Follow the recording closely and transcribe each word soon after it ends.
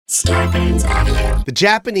The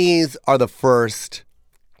Japanese are the first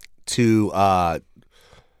to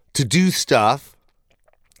do stuff,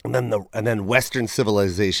 and then Western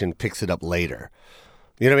civilization picks it up later.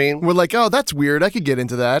 You know what I mean? We're like, oh, that's weird. I could get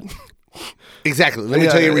into that. Exactly. Let me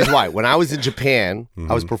tell you the reason why. When I was in Japan,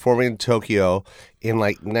 I was performing in Tokyo in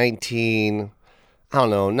like 95,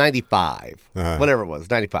 whatever it was,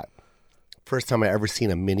 95. First time I ever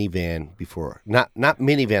seen a minivan before. Not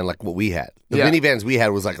minivan like what we had. The minivans we had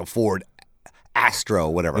was like a Ford Astro,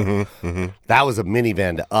 whatever. That was a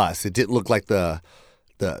minivan to us. It didn't look like the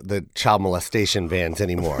child molestation vans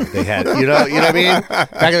anymore. They had, you know what I mean?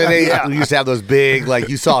 Back in the day, we used to have those big, like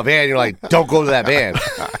you saw a van, you're like, don't go to that van.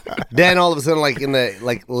 Then all of a sudden, like in the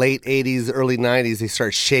late 80s, early 90s, they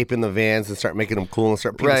start shaping the vans and start making them cool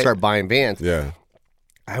and people start buying vans. Yeah.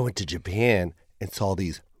 I went to Japan and saw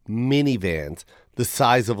these minivans the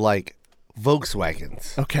size of like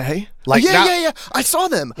Volkswagens. Okay. Like yeah. I saw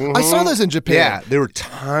them. I saw those in Japan. Yeah, they were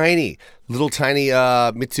tiny, little tiny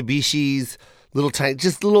Mitsubishis. Little tiny,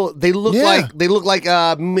 just little. They look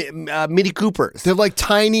like Mini Coopers. They're like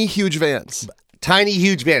tiny, huge vans. Tiny,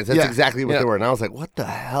 huge vans. That's exactly what they were. And I was like, what the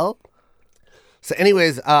hell? So,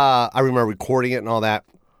 anyways, I remember recording it and all that.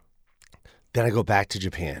 Then I go back to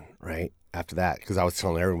Japan right after that because I was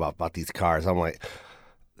telling everyone about these cars. I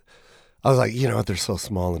was like, you know what? They're so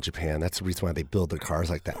small in Japan. That's the reason why they build their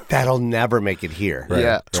cars like that. That'll never make it here. Right.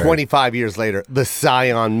 Yeah. 25 years later, the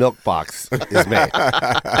Scion milk box is made.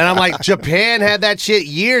 And I'm like, Japan had that shit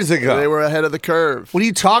years ago. They were ahead of the curve. What are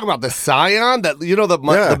you talking about? The Scion?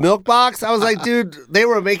 The milk box? I was like, dude, they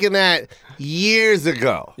were making that years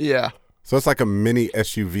ago. Yeah. So it's like a mini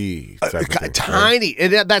SUV type of thing, tiny.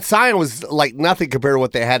 Right? And that Scion was like nothing compared to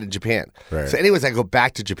what they had in Japan. Right. So anyways, I go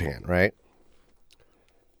back to Japan, right?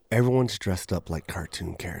 Everyone's dressed up like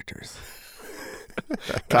cartoon characters.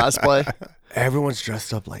 Cosplay. Everyone's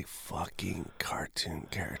dressed up like fucking cartoon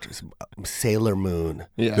characters. Sailor Moon.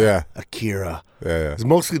 Yeah. Akira. Yeah. It's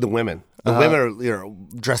mostly the women. The women are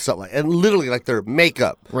dressed up like, and literally like their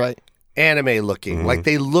makeup. Right. Anime looking. Like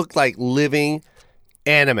they look like living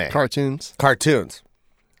anime. Cartoons.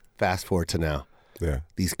 Fast forward to now. Yeah.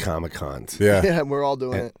 These Comic-Cons. Yeah. Yeah, we're all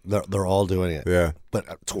doing it. They're all doing it. Yeah.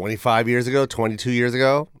 But 25 years ago, 22 years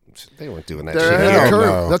ago, they weren't doing that They're shit. ahead of the curve.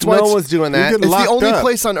 No. That's why No one's doing that. get it's the locked only up.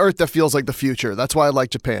 place on earth that feels like the future. That's why I like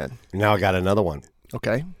Japan. Now I got another one.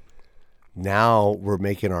 Okay. Now we're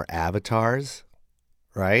making our avatars,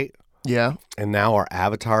 right? Yeah. And now our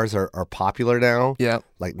avatars are popular now. Yeah.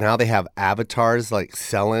 Like now they have avatars like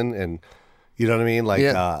selling and, you know what I mean?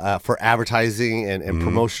 Like for advertising and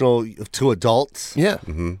promotional to adults. Yeah.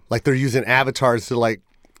 Like they're using avatars to like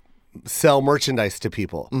sell merchandise to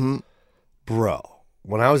people. Bro,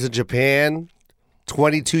 when I was in Japan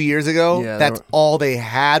 22 years ago, that's all they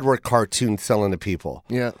had were cartoons selling to people.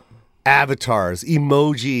 Yeah. Avatars,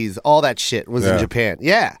 emojis, all that shit was in Japan.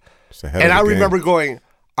 Yeah. And I remember going,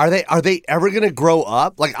 are they ever going to grow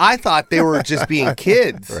up? Like I thought they were just being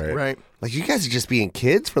kids. Right. Like you guys are just being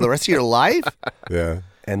kids for the rest of your life? Yeah.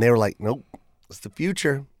 And they were like, nope, it's the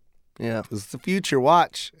future. Yeah. It's the future,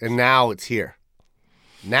 watch. And now it's here.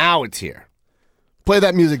 Play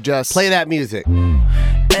that music, Jess. Play that music.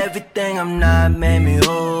 Everything I'm not made me who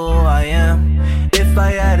I am. If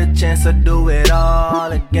I had a chance, I'd do it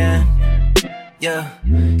all again. Yeah,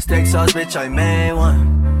 steak sauce, bitch, I made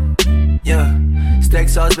one. Yeah, steak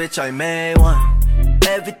sauce, bitch, I made one.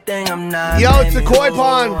 Everything I'm not Yo, made it's the me Koi who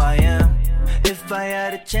Pond. I am. If I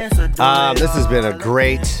had a chance, I'd do it This has been a all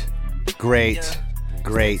great again.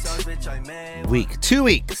 Steak sauce, bitch, I made one. week. 2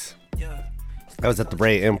 weeks. I was at the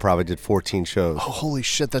Brea Improv. I did 14 shows. Oh, holy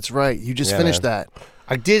shit, that's right. You just Yeah, finished man. that.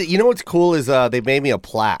 I did. You know what's cool is they made me a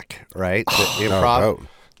plaque, right? The Improv. dope.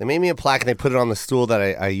 They made me a plaque and they put it on the stool that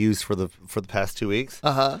I used for the past 2 weeks.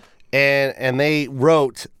 Uh-huh. And they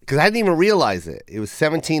wrote, because I didn't even realize it. It was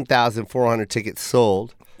 17,400 tickets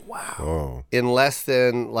sold. Oh, In less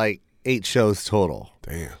than like 8 shows total.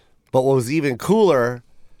 damn. But what was even cooler,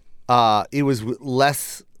 it was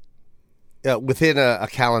less within a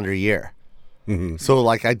calendar year. So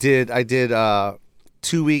like I did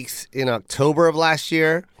 2 weeks in October of last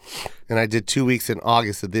year, and I did 2 weeks in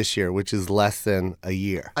August of this year, which is less than a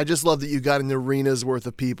year. I just love that you got an arena's worth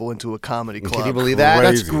of people into a comedy club. Can you believe that?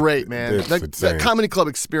 Crazy. That's great, man. It's That insane. comedy club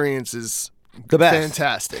experience is The best.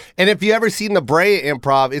 fantastic. And if you ever seen the Brea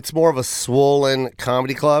Improv, it's more of a swollen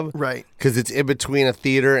comedy club. Right. Because it's in between a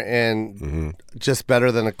theater and just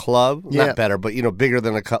better than a club. Yeah. Not better, but bigger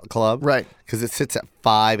than a club. Right. Because it sits at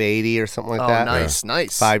 580 or something like Oh, that.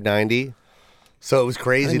 nice. 590. So it was I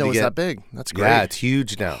crazy didn't know to it was get. that big. That's great. Yeah, it's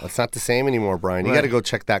huge now. It's not the same anymore, Brian. You Right. got to go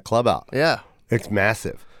check that club out. Yeah. It's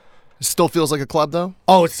massive. Still feels like a club, though?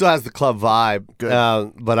 Oh, it still has the club vibe.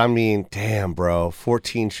 Good. But I mean, damn, bro.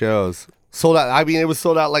 14 shows. Sold out. I mean, it was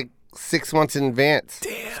sold out like 6 months in advance.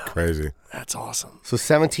 Damn. Crazy. That's awesome. So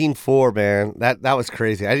 17.4, man. That was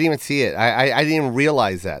crazy. I didn't even see it. I didn't even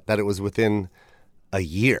realize that it was within a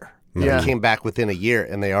year. Yeah. It came back within a year,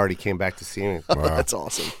 and they already came back to see me. Wow. That's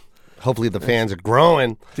awesome. Hopefully the fans are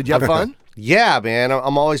growing. Did you have fun? Yeah, man.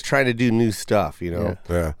 I'm always trying to do new stuff, you know.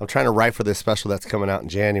 Yeah. I'm trying to write for this special that's coming out in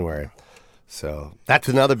January. So that's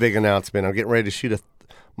another big announcement. I'm getting ready to shoot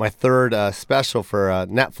my third special for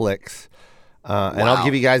Netflix. And I'll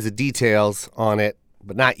give you guys the details on it,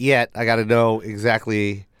 but not yet. I got to know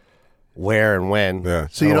exactly where and when. Yeah.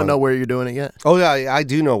 So you don't know where you're doing it yet? Oh, yeah, I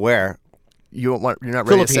do know where. You're not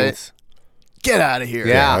ready to say it? Philippines. Get out of here.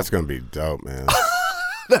 Yeah. That's going to be dope, man.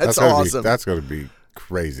 That's gonna awesome. That's going to be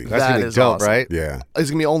crazy. That's That going to be is dope, awesome. right? Yeah. Is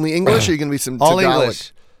it going to be only English or are you going to be some All Tagalog?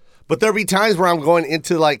 English. But there'll be times where I'm going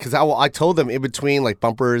into like, because I told them in between like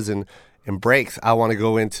bumpers and breaks, I want to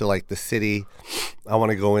go into like the city. I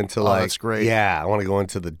want to go into like, that's great. Yeah, I want to go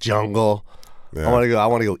into the jungle. Yeah. I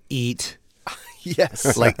want to go eat.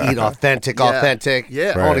 Yes. Like eat authentic.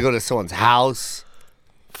 Yeah. I want to go to someone's house.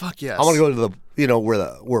 Fuck yes. I want to go to the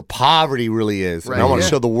where poverty really is. Right, And I want to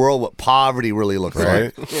yeah. show the world what poverty really looks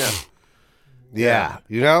Right? like. Yeah. Yeah.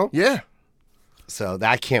 You know? Yeah. So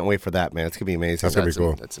I can't wait for that, man. It's gonna be amazing. That's gonna be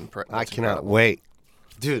cool. I cannot wait.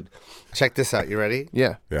 Dude, check this out. You ready?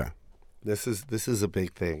 Yeah. Yeah. This is a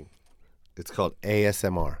big thing. It's called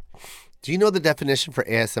ASMR. Do you know the definition for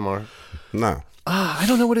ASMR? No. I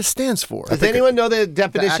don't know what it stands for. Does anyone know the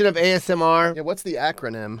definition of ASMR? Yeah, what's the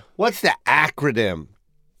acronym? What's the acronym?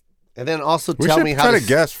 And then also We tell should me how try to to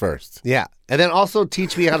guess first. Yeah, and then also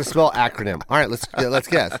teach me how to spell acronym. All right, let's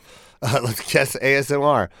guess. Let's guess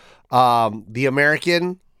ASMR. The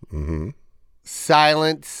American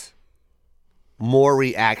silence, more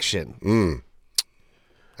reaction.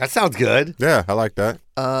 That sounds good. Yeah, I like that.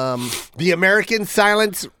 The American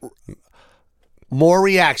silence, more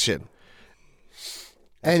reaction.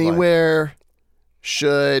 Anywhere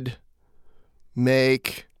should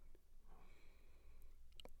make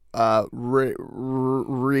reaction.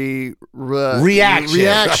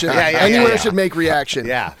 Reaction. Yeah, Anywhere yeah. should make reaction.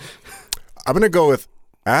 Yeah. I'm going to go with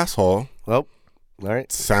asshole Well, all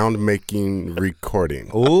right. sound making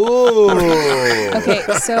recording. Ooh. Okay,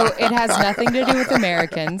 so it has nothing to do with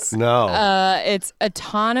Americans. No. It's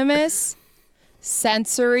autonomous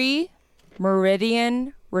sensory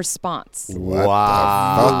meridian response. What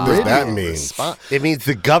Wow. the fuck does that mean? It means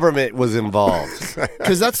the government was involved.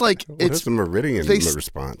 Because that's like What is the meridian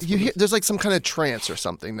response? You hear, there's like some kind of trance or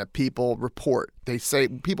something that people report. They say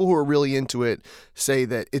people who are really into it say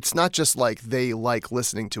that it's not just like they like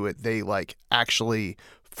listening to it. They like actually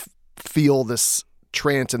feel this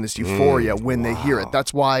trance and this euphoria when they hear it.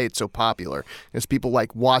 That's why it's so popular. Is people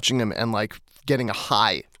like watching them and like getting a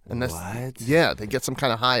high. And that's, What? Yeah, they get some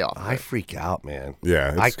kind of high off. I freak out, man.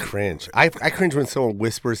 Yeah, I it's- cringe. I cringe when someone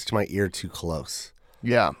whispers to my ear too close.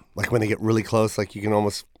 Yeah. Like when they get really close, like you can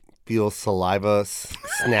almost feel saliva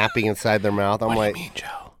snapping inside their mouth. I'm like,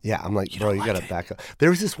 Joe? yeah, I'm like, bro, you gotta back up. There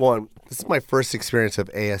was this one. This is my first experience of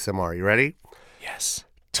ASMR. You ready? Yes.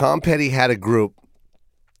 Tom Petty had a group.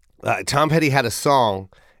 Tom Petty had a song,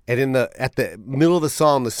 and at the middle of the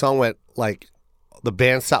song went like the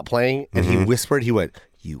band stopped playing, and he whispered. He went,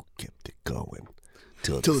 "You kept it going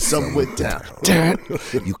till the sun went down.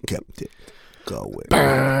 You kept it going."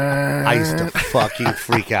 I used to fucking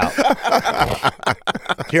freak out.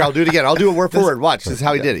 Here, I'll do it again. I'll do it word for word. Watch. This is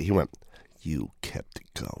how he did it. He went, "You kept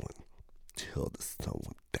it going till the sun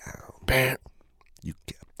went down. You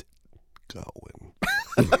kept it going."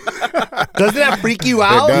 Doesn't that freak you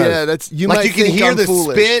out? does. Yeah, that's you Like might you can think hear I'm the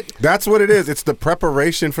foolish. spit. That's what it is. It's the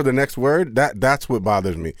preparation for the next word. That's what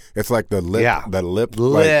bothers me. It's like the lip, Yeah. the lip,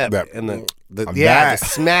 Lip like and the that.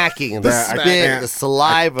 smacking and the That I spit, can't- the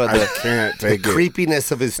saliva, I the can't the take it.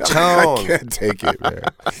 creepiness of his I tone. can't take it, man.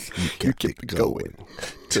 You kept it going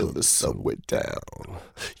till the sun went down.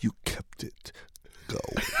 You kept it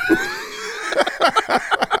going.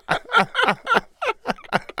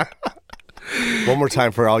 One more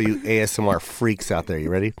time for all you ASMR freaks out there. You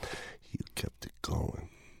ready? You kept it going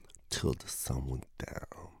till the sun went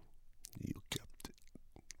down. You kept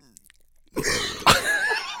it.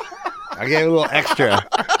 I gave a little extra.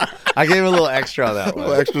 I gave a little extra on that A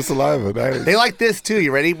little one. extra saliva. Nice. They like this too.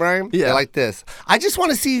 You ready, Brian? Yeah. They like this. I just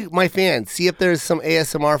want to see my fans, see if there's some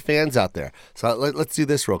ASMR fans out there. So let's do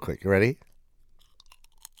this real quick. You ready?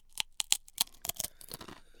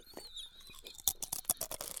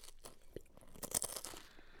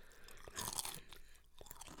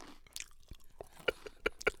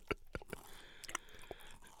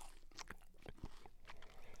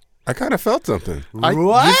 I kind of felt something.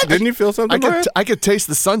 What? Didn't you feel something, Brian? I could taste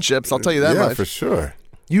the sun chips. I'll tell you that Yeah, much. for sure.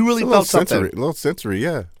 You really It's felt something. A little sensory,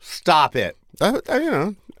 yeah. Stop it.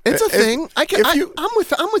 It's a thing. I'm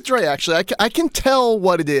with Dre. Actually, I can tell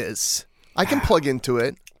what it is. I can plug into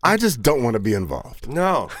it. I just don't want to be involved.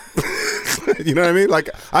 No. You know what I mean? Like,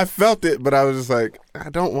 I felt it, but I was just like, I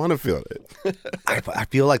don't want to feel it. I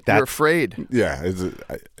feel like that. You're afraid. Yeah.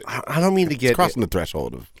 I don't mean to get It's crossing the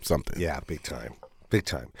threshold of something. Yeah, big time. Big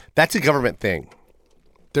time. That's a government thing.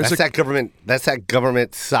 That's that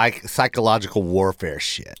government psychological warfare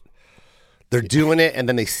shit. They're doing it, and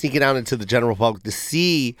then they sneak it out into the general public to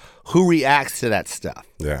see who reacts to that stuff.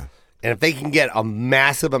 Yeah. And if they can get a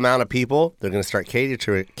massive amount of people, they're going to start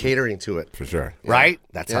catering to it. For sure. Right?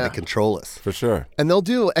 That's how Yeah. they control us. For sure. And they'll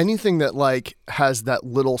do anything that like has that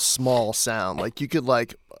little small sound. Like you could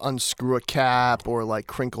like unscrew a cap or like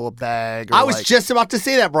crinkle a bag. Or, I was just about to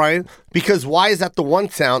say that, Brian, because why is that the one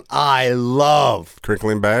sound I love?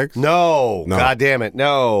 Crinkling bags? No. No. God damn it.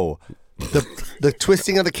 No. The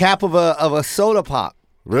twisting of the cap of a soda pop.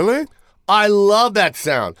 Really? I love that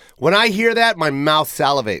sound. When I hear that, my mouth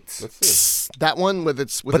salivates. that one with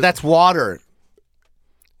its. With But that's water.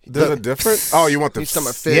 There's a difference? Oh, you want the... He's talking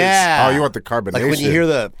about fizz. Yeah. Oh, you want the carbonation. Like when you hear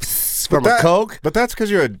the from a Coke. But that's because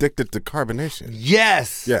you're addicted to carbonation.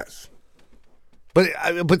 Yes. Yes.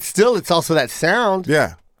 But still, it's also that sound.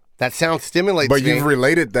 Yeah. That sound stimulates But me. you've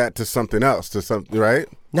related that to something else, right?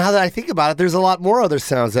 Now that I think about it, there's a lot more other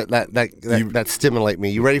sounds that stimulate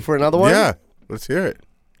me. You ready for another one? Yeah. Let's hear it.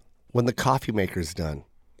 When the coffee maker's done.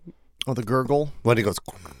 Oh, the gurgle. When it goes,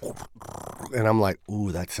 and I'm like,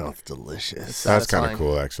 ooh, that sounds delicious. That's kind of Satisfying.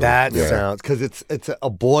 cool, actually. That Yeah. sounds, because it's a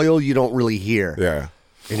boil you don't really hear. Yeah.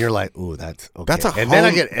 And you're like, ooh, that's okay. That's a and then I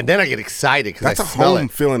home- get excited because That's I a smell home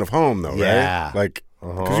it. feeling of home, though, Yeah. right? Like,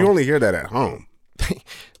 because you only hear that at home.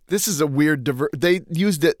 This is a weird. They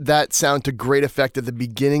used that sound to great effect at the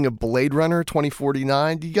beginning of Blade Runner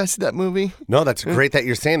 2049. Do you guys see that movie? No, that's great that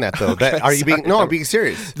you're saying that though. Are you being? No, I'm being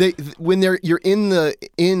serious. You're in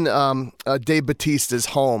Dave Bautista's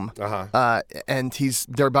home, and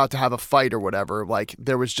they're about to have a fight or whatever. Like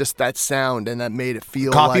there was just that sound, and that made it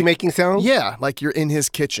feel Coffee like, making sound. Yeah, like you're in his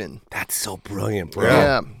kitchen. That's so brilliant, bro.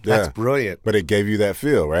 Yeah. That's brilliant. But it gave you that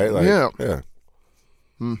feel, right? Like, Yeah. Yeah.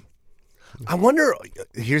 I wonder.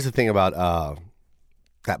 Here's the thing about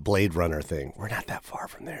that Blade Runner thing. We're not that far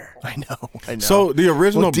from there. I know. So the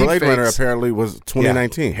original Well, Blade Runner deepfakes. apparently was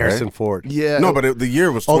 2019. Harrison right? Ford. Yeah. No, but the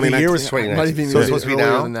year was Oh, 2019. the year was Might 2019. even So it's supposed to be earlier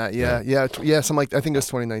now. than that. Yeah. Something like I think it was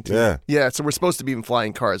 2019. Yeah. So we're supposed to be even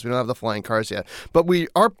flying cars. We don't have the flying cars yet, but we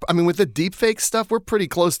are. I mean, with the deepfake stuff, we're pretty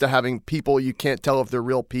close to having people you can't tell if they're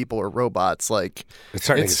real people or robots. Like It's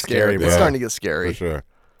starting to get scary, scary. bro. It's starting to get scary. For sure.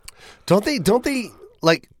 Don't they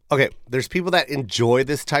like? Okay, there's people that enjoy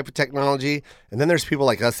this type of technology, and then there's people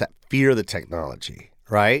like us that fear the technology,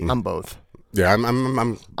 right? I'm both. Yeah, I'm in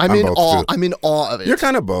both awe. too. I'm in awe of it. You're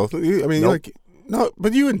kind of both. I mean, Nope. like, no,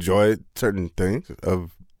 but you enjoy certain things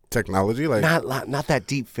of technology, like Not that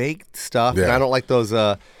deep fake stuff. Yeah. And I don't like those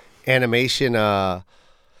animation.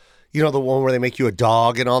 You know, the one where they make you a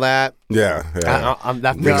dog and all that. yeah.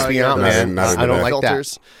 That freaks me out, not man. in- not I into don't that. like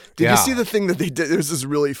filters. that. Did Yeah. you see the thing that they did? It was just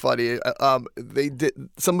really funny. They did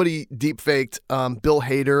somebody deep faked Bill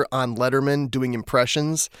Hader on Letterman doing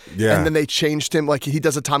impressions. Yeah. And then they changed him, like he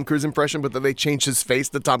does a Tom Cruise impression, but then they changed his face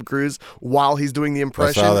to Tom Cruise while he's doing the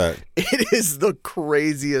impression. saw that. It is the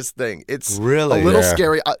craziest thing. It's Really? a little Yeah.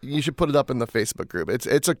 scary. You should put it up in the Facebook group.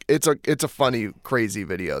 It's a funny, crazy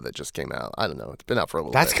video that just came out. I don't know. It's been out for a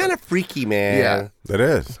little That's bit. kind of freaky, man. Yeah. That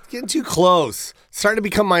is. Getting too close. Starting to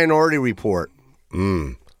become Minority Report,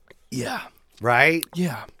 Yeah. right?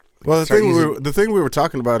 Yeah. Well, the Start thing we were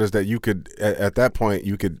talking about is that you could at that point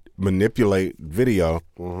you could manipulate video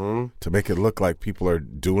to make it look like people are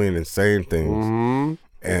doing and saying things,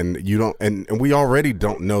 and you don't, and we already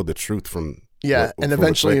don't know the truth from. Yeah, and from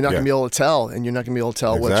eventually the you're not fake. going to be able to tell, and you're not going to be able to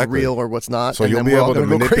tell what's Exactly. real or what's not. So and you'll then be we're all able to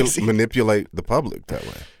gonna go crazy. manipulate the public that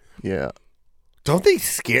way. Yeah, Don't they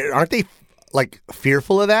scare? Aren't they like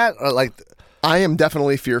fearful of that? Or like, I am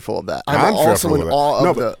definitely fearful of that. I'm also fearful in of that.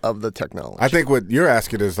 awe No, of the technology. I think what you're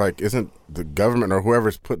asking is like, isn't the government or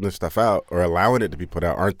whoever's putting this stuff out or allowing it to be put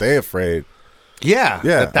out, aren't they afraid? yeah,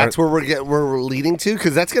 Yeah, that's where we're leading to,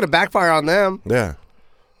 because that's going to backfire on them. Yeah.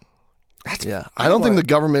 yeah, I don't think the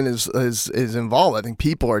government is involved. I think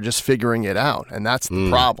people are just figuring it out, and that's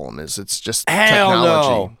the problem. Is it's just Hell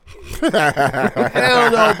technology. no.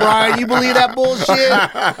 Hell no, Brian. You believe that bullshit?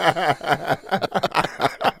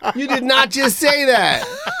 You did not just say that.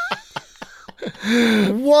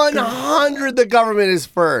 100 the government is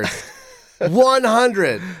first.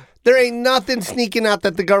 100. There ain't nothing sneaking out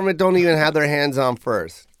that the government don't even have their hands on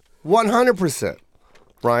first. 100%.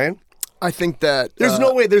 Brian? I think that There's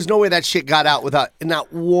no way that shit got out without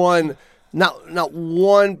not one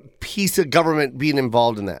piece of government being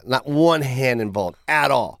involved in that. Not one hand involved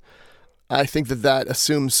at all. I think that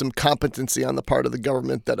assumes some competency on the part of the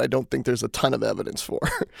government that I don't think there's a ton of evidence for.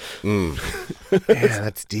 Yeah,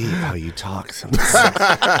 that's deep how you talk sometimes.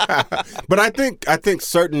 But I think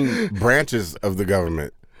certain branches of the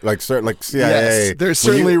government, like CIA, Yes, there's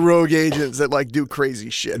certainly rogue agents that like do crazy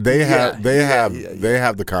shit. they have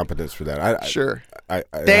the competence for that. Sure. I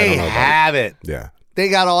They don't know about have it. Yeah. They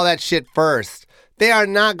got all that shit first. They are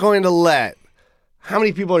not going to let. How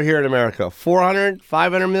many people are here in America? 400,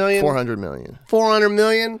 500 million? 400 million. 400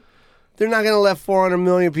 million? They're not going to let 400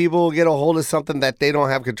 million people get a hold of something that they don't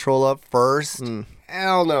have control of first.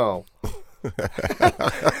 Hell no.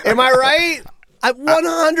 Am I right?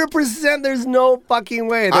 100%. There's no fucking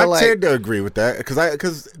way. I tend to agree with that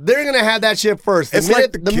because they're going to have that shit first.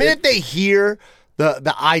 The minute they hear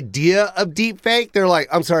the idea of deep fake, they're like,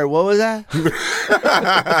 I'm sorry, what was that?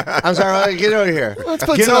 I'm sorry, get over here.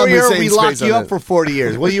 Get over here, we lock you up for 40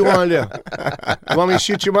 years. What do you want to do? You want me to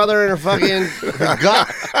shoot your mother in her fucking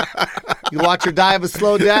gut? You watch her die of a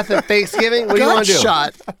slow death at Thanksgiving? What do you want to do?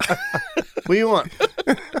 Shot. What do you want?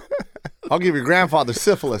 I'll give your grandfather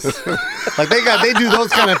syphilis. Like they do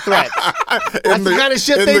those kind of threats. That's the kind of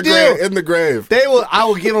shit they do. In the grave. I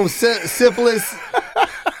will give them syphilis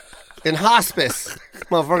in hospice.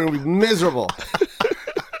 Motherfucker will be miserable.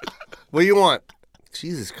 What do you want?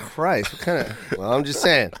 Jesus Christ. What kind of... Well, I'm just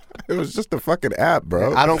saying. It was just a fucking app,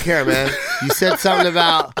 bro. I don't care, man. You said something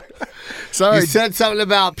about... You said something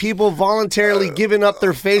about people voluntarily giving up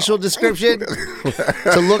their facial description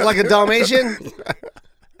to look like a Dalmatian?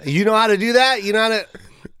 You know how to do that? You know how to...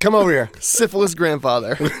 Come over here. Syphilis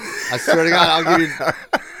grandfather. I swear to God,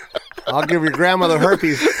 I'll give your grandmother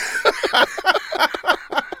herpes.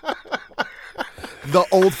 The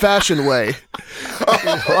old-fashioned way.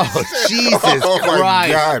 Oh, Jesus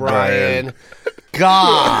Christ, God, Brian.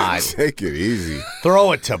 God. Take it easy.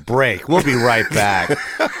 Throw it to break. We'll be right back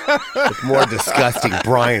with more disgusting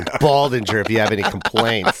Brian Baldinger if you have any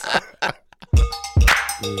complaints.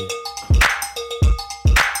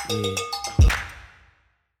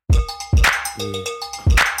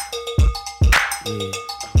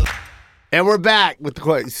 And we're back with the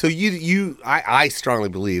question. So I strongly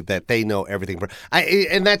believe that they know everything.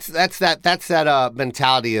 And that's that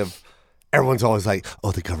mentality of everyone's always like,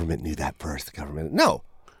 oh, the government knew that first. The government. No,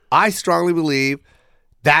 I strongly believe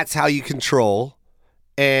that's how you control,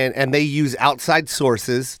 and they use outside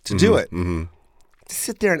sources to do it. Mm-hmm. To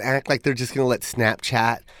sit there and act like they're just going to let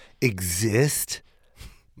Snapchat exist,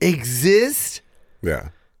 yeah,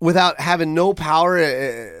 without having no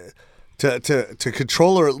power. To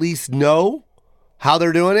control or at least know how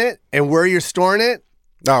they're doing it and where you're storing it?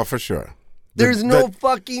 Oh, for sure. There's no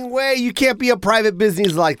fucking way. You can't be a private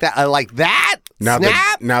business like that. Now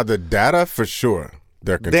Snap? Now the data, for sure,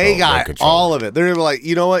 they're controlling. They got all of it. They're like,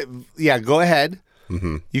 you know what? Yeah, go ahead.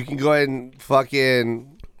 Mm-hmm. You can go ahead and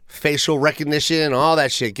fucking facial recognition, all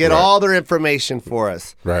that shit. Get all their information for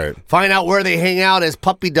us. Right. Find out where they hang out as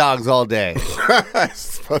puppy dogs all day.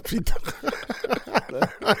 Puppy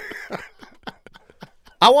dog.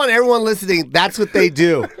 I want everyone listening, that's what they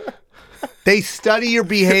do. They study your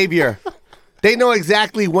behavior. They know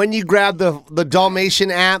exactly when you grab the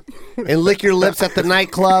Dalmatian app and lick your lips at the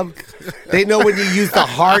nightclub. They know when you use the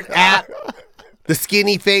heart app, the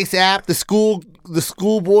skinny face app, the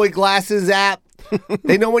schoolboy glasses app.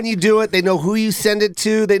 They know when you do it. They know who you send it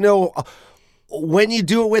to. They know when you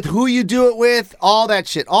do it with, who you do it with, all that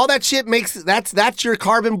shit. All that shit makes, that's your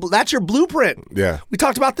that's your blueprint. Yeah. We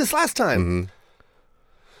talked about this last time. Mm-hmm.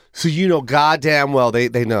 So you know goddamn well they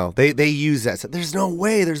know. They use that. So there's no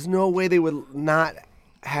way they would not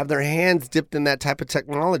have their hands dipped in that type of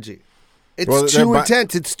technology. It's too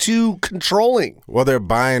intense. It's too controlling. Well, they're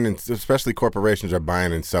buying, and especially corporations are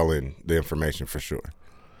buying and selling the information for sure.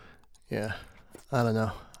 Yeah. I don't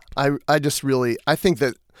know. I think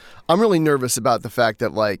that I'm really nervous about the fact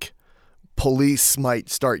that like police might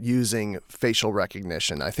start using facial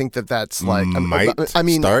recognition. I think that's like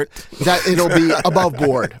that it'll be above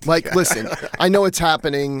board. Like, listen, I know it's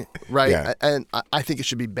happening, right? Yeah. And I think it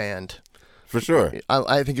should be banned. For sure.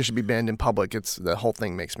 I think it should be banned in public. The whole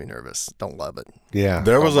thing makes me nervous. Don't love it. Yeah.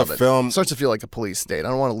 There was a film. It starts to feel like a police state. I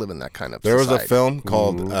don't want to live in that kind of society. There was a film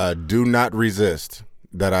called Do Not Resist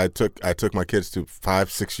that I took my kids to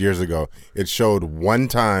 5-6 years ago. It showed one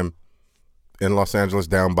time in Los Angeles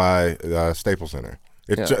down by Staples Center.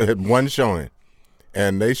 It had one showing,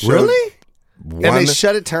 and they showed and they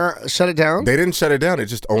shut it down. They didn't shut it down. It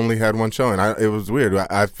just only had one showing. It was weird.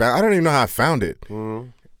 I don't even know how I found it.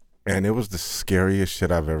 And it was the scariest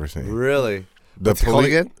shit I've ever seen. Really? The What's it called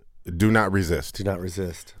again? Do not resist. Do not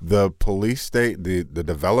resist. The police state, the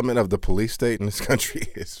development of the police state in this country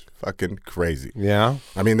is fucking crazy. Yeah.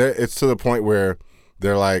 I mean, it's to the point where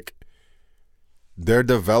they're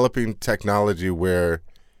developing technology where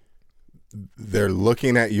they're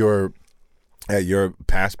looking at your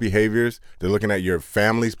past behaviors, they're looking at your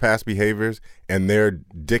family's past behaviors, and they're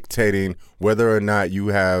dictating whether or not you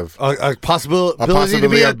have A possibility to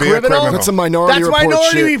be a of being criminal? That's a Minority That's Report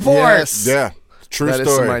Minority shit. Report. Yes. Yeah. True That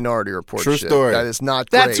story. is a Minority Report True shit. story. That is not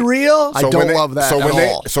great. That's real? I don't love that at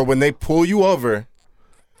all. So when they pull you over,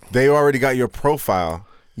 they already got your profile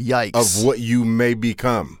Yikes. of what you may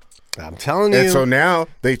become. I'm telling you. And so now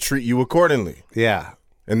they treat you accordingly. Yeah.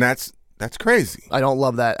 And that's crazy. I don't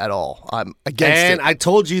love that at all. I'm against And it. I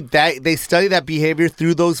told you that they study that behavior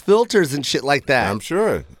through those filters and shit like that. I'm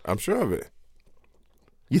sure of it.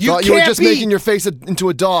 You You thought you were can't just be- making your face into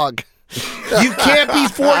a dog. You can't be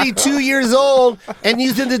 42 years old and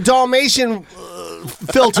using the Dalmatian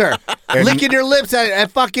filter, licking your lips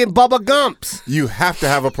at fucking Bubba Gumps. You have to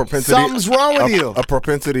have a propensity. Something's wrong with you. A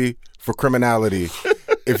propensity for criminality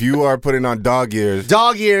if you are putting on dog years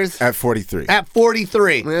Dog years at 43. at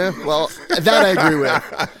 43. Yeah, well, that I agree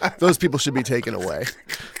with. Those people should be taken away.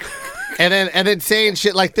 And then saying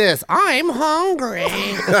shit like this, I'm hungry.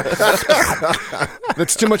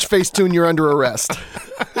 That's too much Facetune. You're under arrest.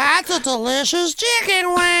 That's a delicious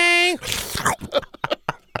chicken wing.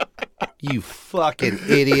 You fucking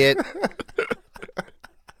idiot.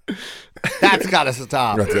 That's got to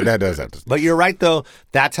stop. That does have to. But you're right, though.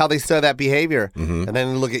 That's how they study that behavior. Mm-hmm. And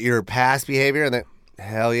then look at your past behavior, and then,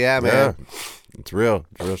 hell yeah, man. Yeah. It's real.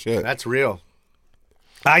 It's real shit. That's real.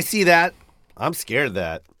 I see that. I'm scared of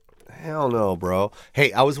that. Hell no, bro.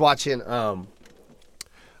 Hey, I was watching the on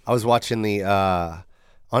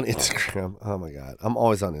Instagram. Oh my God. I'm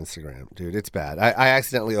always on Instagram, dude. It's bad. I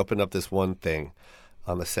accidentally opened up this one thing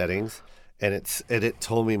on the settings, and it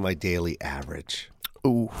told me my daily average.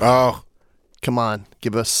 Ooh, Oh, come on.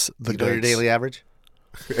 Give us the You know your goods. daily average?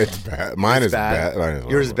 it's bad. Mine is bad. bad. Mine is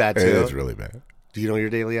Yours is horrible. bad, too? It is really bad. Do you know your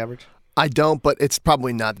daily average? I don't, but it's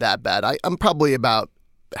probably not that bad. I'm probably about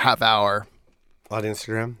half hour On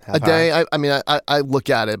Instagram? a day. I mean, I look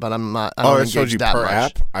at it, but I'm not. I Oh, don't it shows engage you that per much.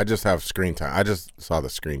 app? I just have screen time. I just saw the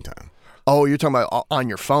screen time. Oh, you're talking about on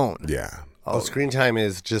your phone. Yeah. Oh, screen time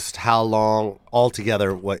is just how long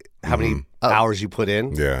altogether, how many hours you put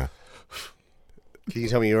in. Yeah. Can you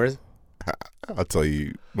tell me yours? I'll tell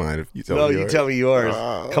you mine if you tell No, me you yours. tell me yours.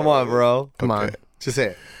 Come on, bro. Come on. Just say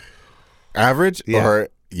it. Average Yeah. or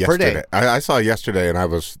yesterday? day. I saw yesterday and I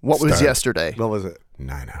was What was stunned. yesterday? What was it?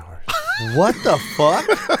 9 hours. What the fuck?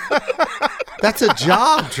 That's a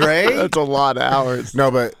job, Trey. That's a lot of hours.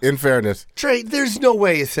 No, but in fairness, Trey, there's no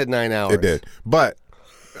way it said 9 hours. it did. But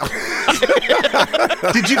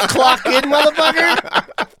Did you clock in, motherfucker?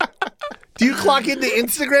 Do you clock into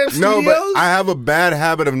Instagram studios? no, but I have a bad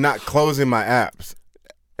habit of not closing my apps.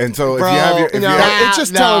 And so Bro, if you have your, if No, you have, it's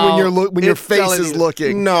just telling when your It's face telling is you.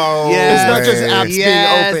 looking. no, Yes. It's not just way. apps being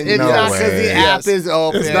Yes, open. it's No not because way. the app Yes. is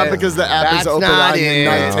open. It's not because the app is That's open not on your it.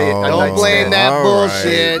 night. Don't blame that All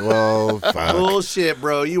bullshit. Right. Well, fuck. Bullshit,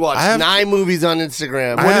 bro. You watch I have- 9 movies on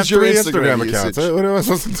Instagram. I What have is your 3 Instagram accounts. usage? What am I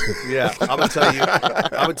supposed to do? Yeah, I'm gonna tell you. I'm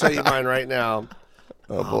gonna tell you mine right now.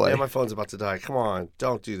 Oh boy. Man, my phone's about to die. Come on,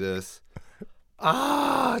 don't do this.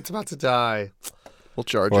 Ah, it's about to die. We'll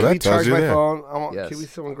charge Well, it. that Can we tells charge you my there. phone? Yes. Can we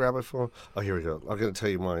someone grab my phone? Oh, here we go. I'm gonna tell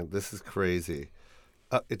you mine. This is crazy.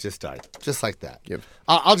 It just died, just like that. Give.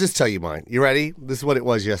 I'll just tell you mine. You ready? This is what it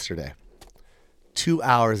was yesterday. 2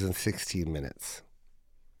 hours and 16 minutes.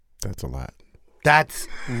 That's a lot. That's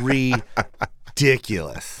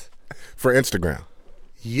ridiculous. For Instagram.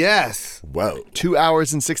 Yes, Whoa. 2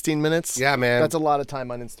 hours and 16 minutes. Yeah, man. That's a lot of time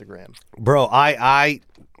on Instagram. bro. I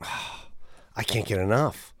can't get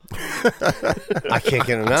enough. I can't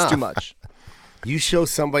get enough. It's too much. You show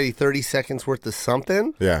somebody 30 seconds worth of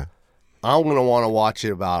something, Yeah. I'm going to want to watch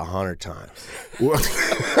it about 100 times.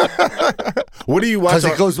 What do you watch? Because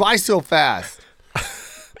it goes by so fast.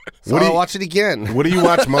 So I'll watch it again. What do you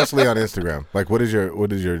watch mostly on Instagram? Like, what is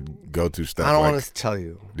your go-to stuff? I don't like? want to tell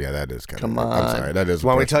you. Yeah, that is kind Come of. I'm on. sorry, that is.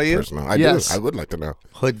 Want me to tell you? Personal. I Yes. do. I would like to know.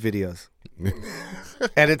 Hood videos.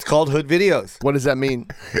 And it's called Hood Videos. What does that mean?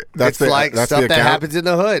 It's like that's stuff the that account? happens in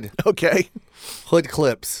the hood. Okay. Hood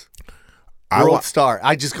clips. I World wa- Star.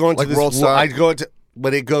 I just go into Like this. World Star? I go into,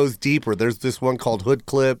 but it goes deeper. There's this one called Hood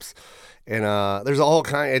Clips, and there's a whole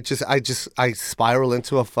kind. I spiral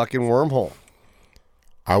into a fucking wormhole.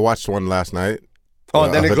 I watched one last night. Oh,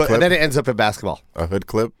 and then a it hood goes, clip? and then it ends up in basketball. A hood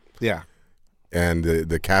clip, Yeah. and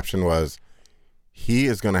the caption was, "He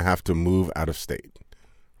is going to have to move out of state."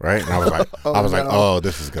 right? And I was like, oh,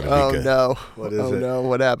 this is gonna be good. Oh no! What is it? Oh no!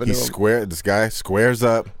 What happened? This guy squares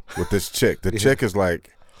up with this chick. The chick is like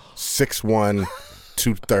 6'1",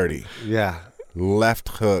 230. Yeah. Left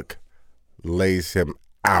hook lays him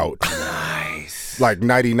out. Nice. Like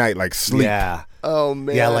nighty night, like sleep. Yeah. Oh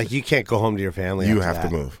man! Yeah, like you can't go home to your family. You after have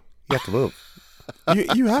to that. move. You have to move.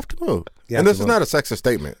 You have to move. You have And to this is move. not a sexist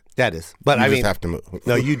statement. That is. But You I just mean, have to move.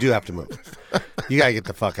 no, you do have to move. You got to get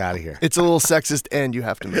the fuck out of here. It's a little sexist, and you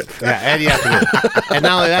have to move. Yeah, and you have to move. And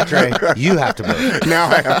not only that, Trey, you have to move. Now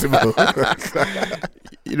I have to move.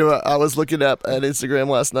 You know, I was looking up at Instagram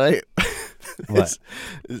last night. What?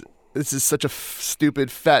 This is such a stupid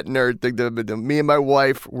fat nerd thing to do. Me and my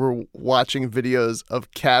wife were watching videos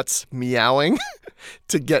of cats meowing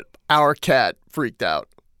to get our cat freaked out.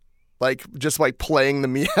 Like, just like playing the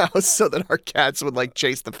meows so that our cats would like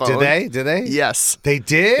chase the phone. Did they? Did they? Yes. They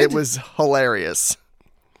did? It was hilarious.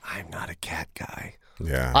 I'm not a cat guy.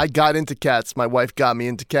 Yeah. I got into cats. My wife got me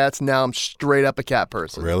into cats. Now I'm straight up a cat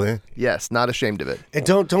person. Really? Yes, not ashamed of it. And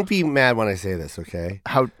don't be mad when I say this, okay?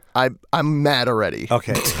 I'm mad already.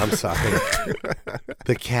 Okay, I'm sorry.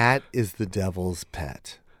 The cat is the devil's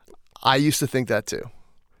pet. I used to think that too.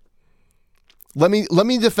 Let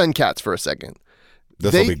me defend cats for a second.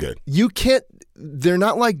 This will be good. You can't. They're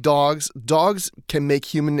not like dogs. Dogs can make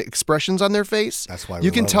human expressions on their face. That's why you we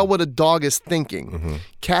can love tell them. what a dog is thinking. Mm-hmm.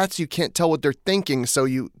 Cats, you can't tell what they're thinking. So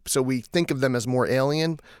we think of them as more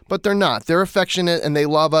alien, but they're not. They're affectionate and they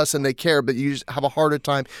love us and they care. But you just have a harder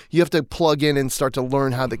time. You have to plug in and start to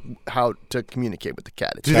learn how to communicate with the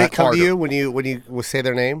cat. It's Do they come harder. to you when you say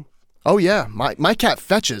their name? Oh yeah, my cat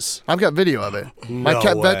fetches. I've got video of it. My No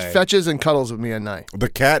cat way. fetches and cuddles with me at night. The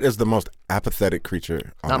cat is the most apathetic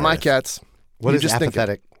creature on Not my earth. cats. What You is just think it.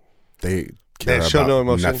 apathetic? They care show about no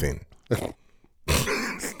emotion? nothing.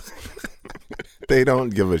 They don't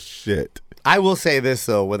give a shit. I will say this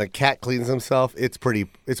though: when a cat cleans himself, it's pretty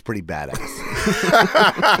badass.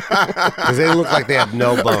 Because they look like they have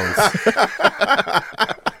no bones.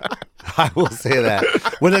 I will say that.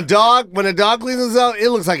 When a dog cleans himself, it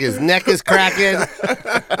looks like his neck is cracking,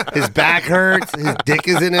 his back hurts, his dick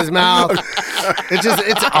is in his mouth.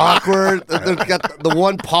 It's awkward. They've got the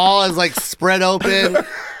one paw is like spread open.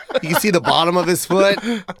 You can see the bottom of his foot.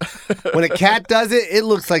 When a cat does it, it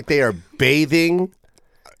looks like they are bathing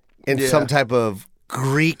in some type of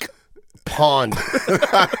Greek pond.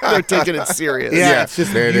 They're taking it serious. Yeah, it's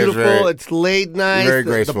just it is beautiful. very- It's laid nice. very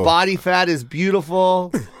The graceful. body fat is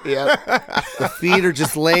beautiful. Yeah. The feet are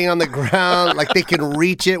just laying on the ground like they can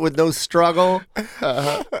reach it with no struggle.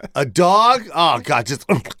 A dog, oh God, just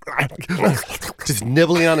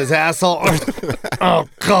nibbling on his asshole. Oh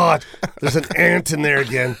God, there's an ant in there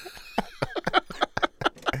again.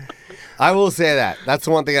 I will say that. That's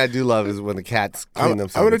the one thing I do love is when the cats clean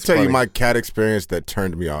themselves. I'm going to It's tell you funny. my cat experience that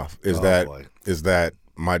turned me off is boy. that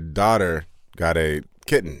my daughter got a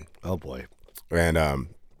kitten, Oh boy. and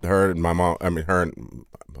her and my mom. I mean,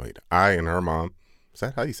 I and her mom. Is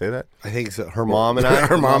that how you say that? I think so. Her mom and I.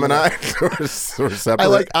 Her mom and I were separated. I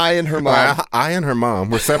like I and her mom. I and her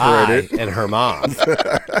mom were separated. I and her mom.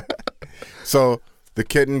 So the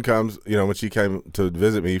kitten comes, when she came to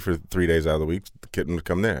visit me for 3 days out of the week, the kitten would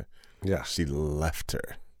come there. Yeah. She left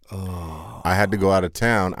her. Oh. I had to go out of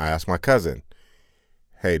town. I asked my cousin,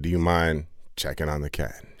 hey, do you mind checking on the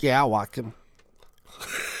cat? Yeah, I'll watch him.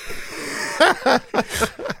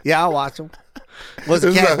 Yeah, I'll watch him. What's the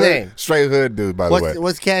This is cat's a name? straight hood dude, by the way.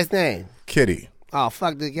 What's the cat's name? Kitty. Oh,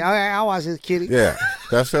 fuck the cat. I'll watch this kitty. Yeah,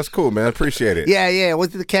 that's cool, man. Appreciate it. Yeah.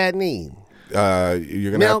 What's the cat need?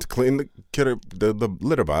 You're gonna have Milk. to clean the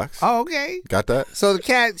litter box. Oh, okay. Got that? So the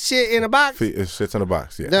cat shit in a box? It sits in a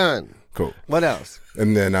box. Yeah. Done. Cool. What else?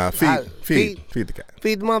 And then feed feed- the cat.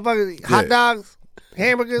 Feed the motherfuckers hot Yeah. dogs,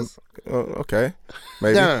 hamburgers. Okay.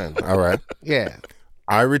 Maybe. Done. All right. Yeah.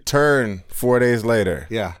 I return 4 days later.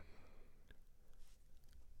 Yeah.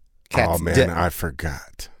 Oh Cat's man, dead. I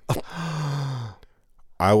forgot.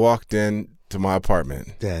 I walked in to my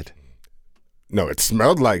apartment. Dead. No, it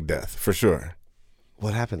smelled like death for sure.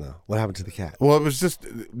 What happened though? What happened to the cat? Well, it was just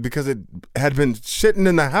because it had been shitting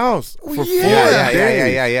in the house for 4 yeah.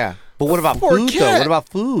 days. Yeah. But what about Poor food though? cat. What about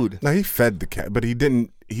food? No, he fed the cat, but he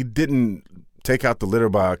didn't take out the litter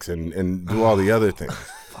box and do all the other things.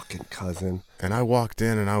 Fucking cousin. And I walked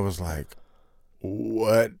in and I was like,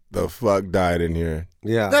 what the fuck died in here?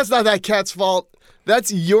 Yeah. That's not that cat's fault.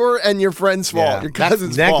 That's your and your friend's fault. Yeah. Your That's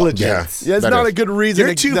cousin's negligence. fault. Yeah, it's that not is. a good reason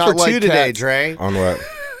You're to 2 not for like 2 today, cats. Dre. On what?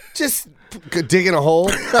 Just digging a hole.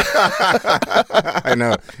 I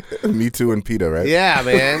know. Me Too and PETA, right? Yeah,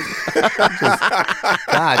 man.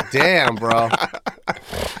 God damn, bro.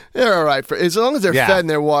 They're all right. As long as they're Yeah. fed and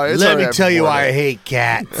they're water. Let me tell you why I hate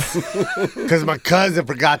cats. Because my cousin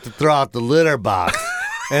forgot to throw out the litter box.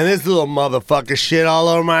 And this little motherfucker shit all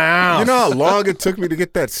over my house. You know how long it took me to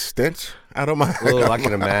get that stench out of my Oh, I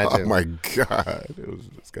can imagine. Oh my God. It was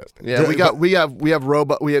disgusting. Yeah, we have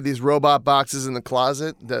these robot boxes in the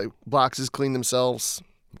closet. The boxes clean themselves.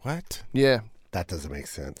 What? Yeah. That doesn't make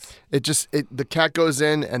sense. The cat goes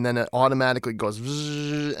in and then it automatically goes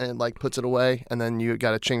and like puts it away, and then you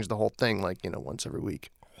got to change the whole thing once every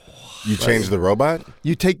week. You changed the robot?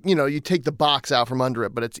 You take the box out from under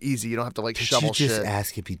it, but it's easy. You don't have to shovel Did you just shit.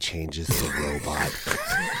 ask if he changes the robot?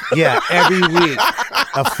 Yeah, every week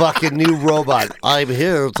a fucking new robot. I'm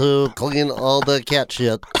here to clean all the cat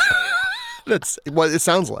shit. That's what it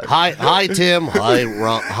sounds like. Hi, Tim.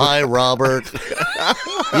 Hi, Robert.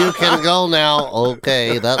 You can go now.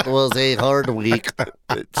 Okay, that was a hard week.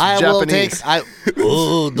 It's I Japanese.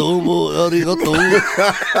 domo arigato.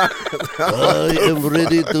 I am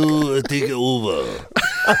ready to take over.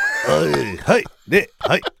 Hi.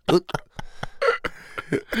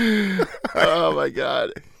 Oh my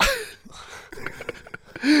God.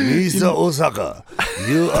 Mr. Osaka,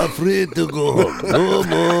 you are free to go home. No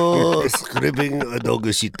more scraping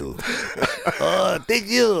dog shit. Thank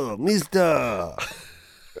you, Mr.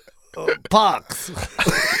 Parks.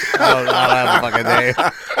 I don't have a fucking name.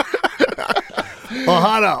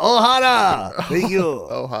 Ohana. Thank you.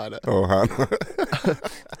 Ohana.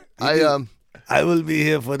 I will be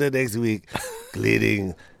here for the next week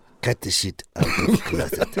cleaning cat shit out of the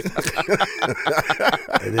closet.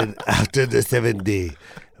 And then after the 7th day,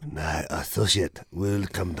 my associate will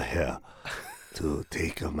come here to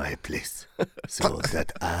take my place so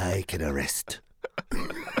that I can rest.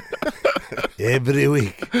 Every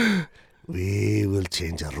week, we will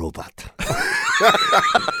change a robot.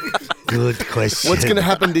 Good question. What's going to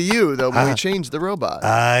happen to you, though, when we change the robot?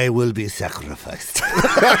 I will be sacrificed.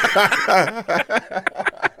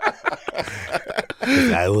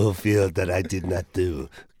 I will feel that I did not do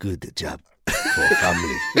good job for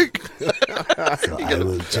family.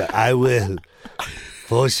 So I will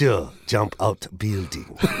for sure jump out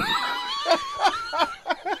building.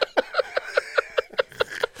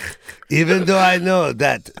 Even though I know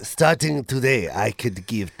that starting today I could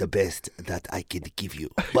give the best that I can give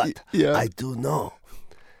you. But Yeah. I do know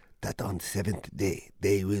that on the 7th day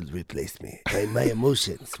they will replace me. And my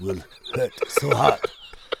emotions will hurt so hard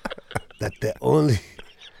that the only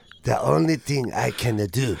thing I can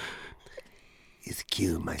do is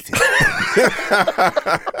kill myself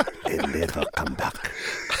and never come back.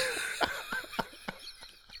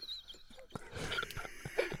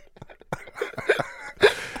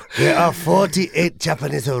 There are 48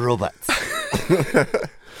 Japanese robots.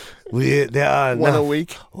 There are One a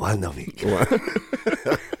week? One a week.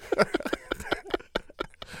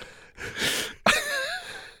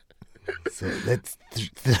 So let's,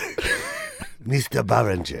 Mr.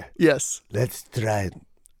 Barringer. Yes. Let's try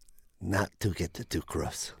not to get too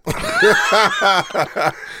cross.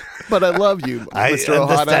 But I love you, Mr.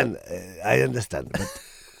 Ohana. I understand. But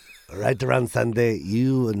right around Sunday,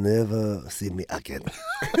 you will never see me again.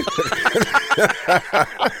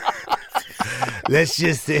 Let's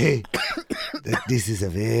just say that this is a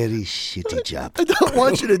very shitty job. I don't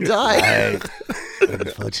want you to die.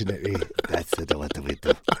 Unfortunately, that's what we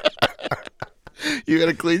do. You got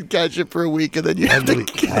to clean ketchup for a week, and then you have 1 to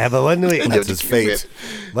week. I have a 1 week. That's his fate.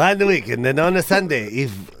 1 week, and then on a Sunday,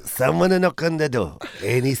 if someone knock on the door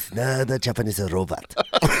and it's not a Japanese robot,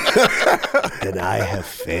 then I have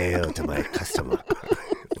failed my customer,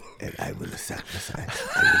 and I will sacrifice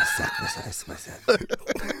myself.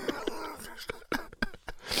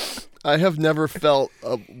 I have never felt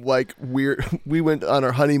like weird. We went on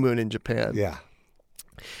our honeymoon in Japan. Yeah.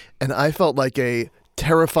 And I felt like a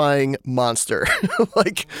terrifying monster.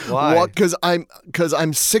 Like, why? Because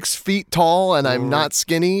I'm 6 feet tall and I'm not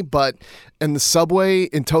skinny, but in the subway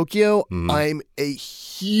in Tokyo, I'm a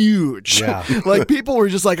huge. Yeah. Like, people were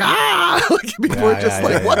just like, ah! Like, people were just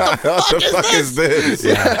like, what the fuck is this?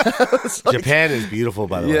 Yeah. It's like- Japan is beautiful,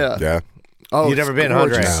 by the way. Yeah. Yeah. Oh, You've never it's been, huh,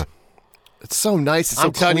 Dre? gorgeous. It's so nice. It's I'm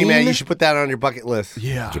so telling you, man, clean. you should put that on your bucket list.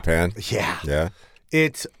 Yeah. Japan. Yeah. Yeah.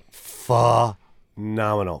 It's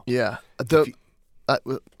phenomenal. Yeah.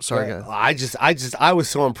 Sorry, guys. I was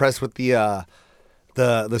so impressed with the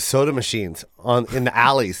soda machines in the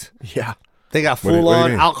alleys. Yeah. They got What do you full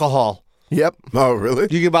on mean? alcohol. Yep. Oh, really?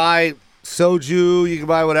 You can buy soju, you can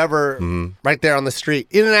buy whatever right there on the street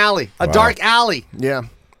in an alley, a dark alley. Yeah.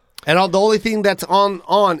 And the only thing that's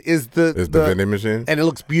on is the vending machine, and it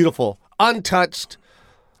looks beautiful, untouched,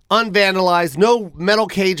 unvandalized, no metal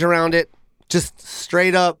cage around it, just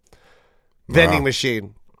straight up vending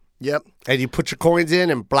machine. Yep. And you put your coins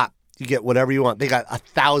in and blop, you get whatever you want. They got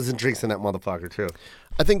 1,000 drinks in that motherfucker too.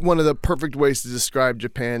 I think one of the perfect ways to describe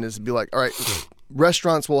Japan is to be like, all right,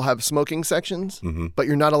 restaurants will have smoking sections, but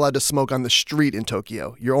you're not allowed to smoke on the street in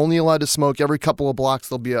Tokyo. You're only allowed to smoke every couple of blocks.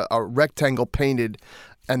 There'll be a rectangle painted,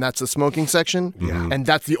 and that's the smoking section, and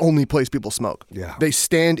that's the only place people smoke. Yeah. They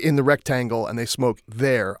stand in the rectangle, and they smoke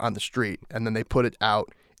there on the street, and then they put it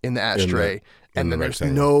out in the ashtray. And then there's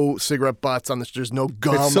no cigarette butts on this. There's no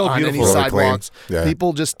gum on any sidewalks. Yeah.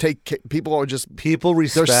 People just people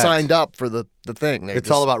respect. They're signed up for the thing. It's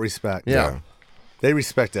all about respect. Yeah. They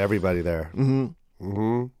respect everybody there.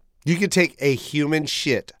 You could take a human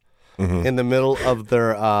shit in the middle of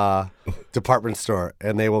their department store,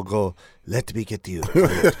 and they will go, "Let me get you.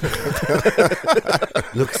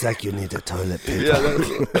 Looks like you need a toilet paper.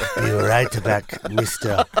 Be right back,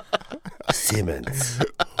 Mr. Simmons."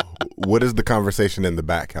 What is the conversation in the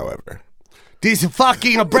back, however? This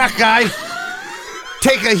fucking black guy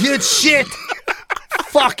take a huge shit.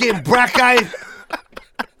 Fucking black guy.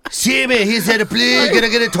 See me, he said, please, gonna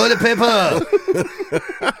get a toilet paper.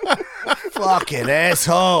 Fucking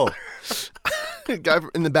asshole. The guy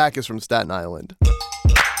in the back is from Staten Island.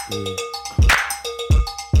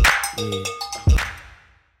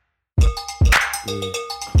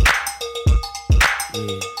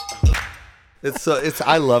 It's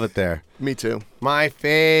I love it there. Me too. My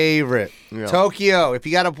favorite. Yeah. Tokyo. If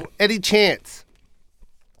you got any chance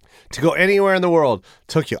to go anywhere in the world,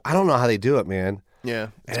 Tokyo. I don't know how they do it, man. Yeah.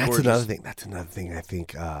 And that's another thing. That's another thing. I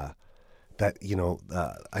think that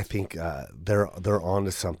I think they're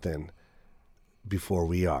onto something before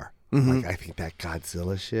we are. Like I think that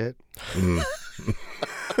Godzilla shit.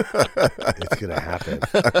 It's gonna happen.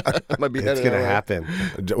 Might be It's gonna happen.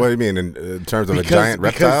 What do you mean in terms of a giant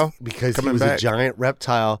reptile? Because he was a giant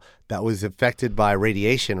reptile that was affected by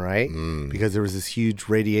radiation, right? Because there was this huge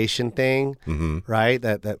radiation thing, right?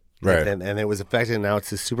 Right. And it was affected. And now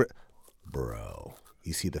it's this super. Bro,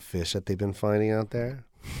 you see the fish that they've been finding out there?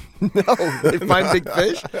 No, they find big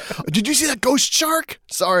fish. Did you see that ghost shark?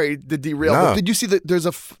 Sorry to derail, No. but did you see that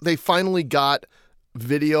they finally got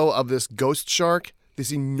video of this ghost shark,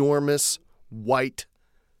 this enormous white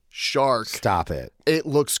shark. Stop it. It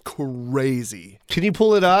looks crazy. Can you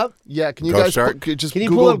pull it up? Yeah, can you Ghost guys shark? just Can you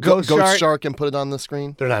Google pull up ghost shark? and put it on the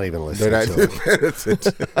screen? They're not even listening They're to not,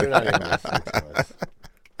 it. They're not even listening to us.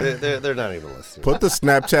 They're not even listening. Put the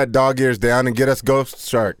Snapchat dog ears down and get us Ghost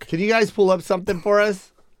Shark. Can you guys pull up something for us?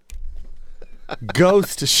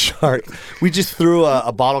 Ghost shark. We just threw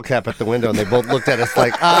a bottle cap at the window, and they both looked at us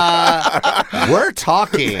like, we're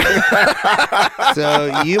talking.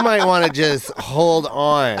 So you might want to just hold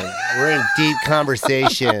on. We're in deep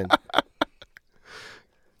conversation.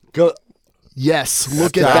 Go. Yes,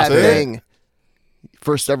 look at Stop that it. thing.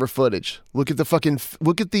 First ever footage. Look at the fucking.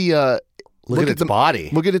 Look at the. Look at its body.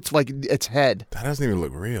 Look at its head. That doesn't even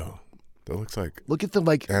look real. That looks like Look at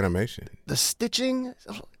the animation. the stitching.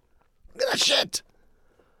 Look at that shit.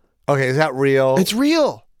 Okay, is that real? It's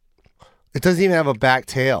real. It doesn't even have a back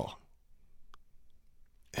tail.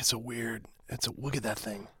 Look at that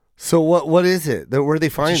thing. So what is it? Where do they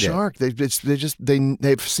find It's a it? shark.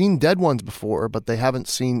 They've seen dead ones before, but they haven't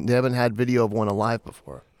had video of one alive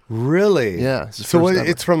before. Really? Yeah, it's the So first ever.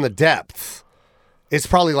 it's from the depths. It's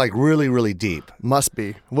probably like really, really deep. Must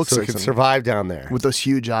be. Looks So like it can something. survive down there. With those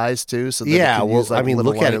huge eyes too. So that Yeah, it can well, use, like, I mean,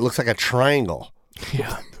 little look at it. light. It looks like a triangle.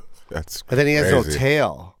 Yeah. That's And then he has no crazy.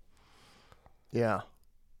 tail. Yeah.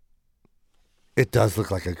 It does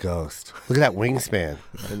look like a ghost. Look at that wingspan.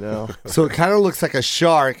 I know. So it kind of looks like a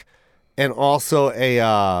shark and also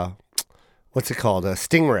a, what's it called? A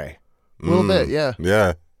stingray. A little bit. Yeah.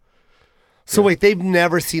 Yeah. So wait, they've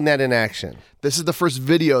never seen that in action. This is the first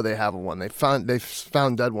video they have of one. They've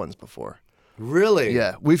found dead ones before. Really?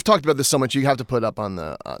 Yeah. We've talked about this so much. You have to put it up on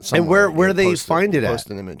the. And somewhere. where You they post find it at? Post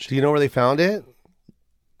an image. Do you know where they found it?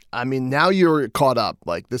 I mean, now you're caught up.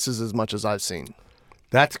 Like, this is as much as I've seen.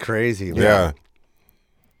 That's crazy. Man. Yeah.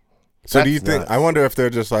 So That's do you think? nuts. I wonder if they're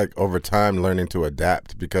just like over time learning to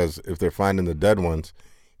adapt, because if they're finding the dead ones,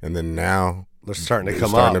 and then now They're starting to they're come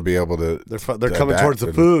starting up. to be able to. They're to coming adapt towards the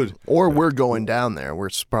and- food. Or we're going down there. We're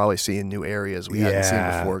probably seeing new areas we hadn't seen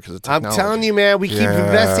before because of I'm technology. telling you, man, we keep Yeah.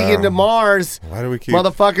 investing into Mars. Why do we keep?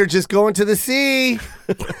 Motherfucker, just going to the sea.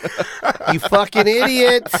 You fucking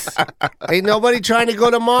idiots. Ain't nobody trying to go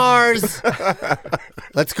to Mars.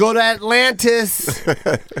 Let's go to Atlantis.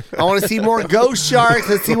 I want to see more ghost sharks.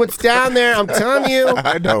 Let's see what's down there. I'm telling you.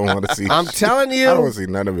 I don't want to see. I'm telling you. I don't want to see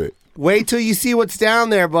none of it. Wait till you see what's down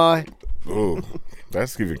there, boy. Ooh,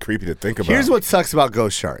 that's even creepy to think about. Here's what sucks about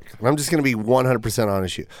ghost shark. And I'm just going to be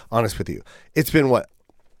 100% honest with you. It's been what?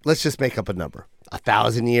 Let's just make up a number.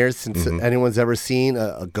 1,000 years since anyone's ever seen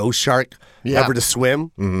a ghost shark ever to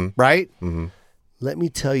swim, right? Mm-hmm. Let me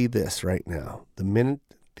tell you this right now. The minute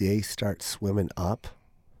they start swimming up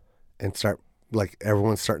and start, like,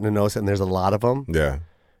 everyone's starting to notice it, and there's a lot of them, Yeah.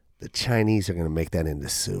 the Chinese are going to make that into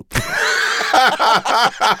soup.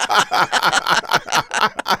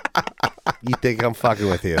 You think I'm fucking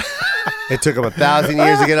with you? It took them 1,000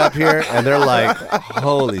 years to get up here, and they're like,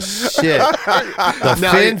 holy shit. The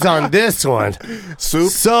fins on this one. Soup.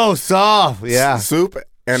 So soft. Yeah. Soup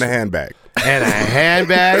and a handbag. And a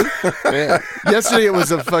handbag. Yeah. Yesterday it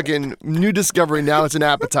was a fucking new discovery. Now it's an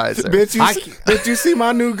appetizer. Bitch, you see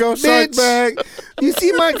my new ghost shark bag? You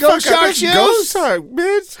see my ghost shark shoes? Ghost shark,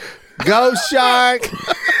 bitch. Ghost shark.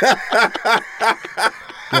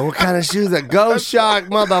 Yo, what kind of shoes are ghost shark,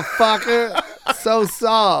 motherfucker? So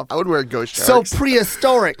soft. I would wear ghost sharks. So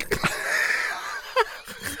prehistoric.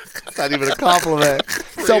 That's not even a compliment.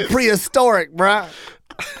 So prehistoric, bruh.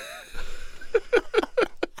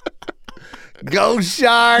 Ghost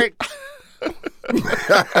shark.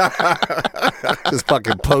 Just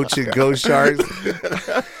fucking poaching ghost sharks.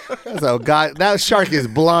 So God, that shark is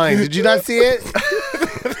blind. Did you not see it?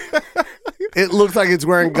 It looks like it's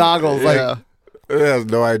wearing goggles. Yeah. It has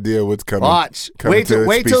no idea what's coming. Watch. Wait till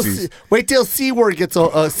SeaWorld gets a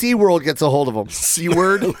hold of them.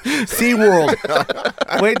 SeaWorld?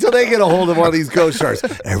 SeaWorld. Wait till they get a hold of one of these ghost sharks.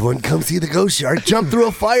 Everyone come see the ghost shark jump through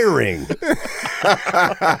a fire ring.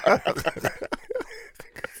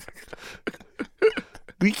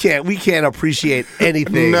 We can't appreciate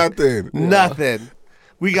anything. Nothing.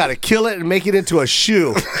 We got to kill it and make it into a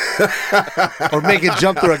shoe. Or make it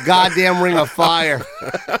jump through a goddamn ring of fire.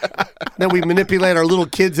 Then we manipulate our little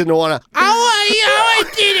kids into I want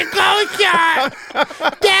to see the ghost shark.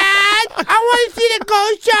 Dad, I want to see the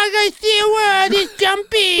ghost shark. I see a world. It's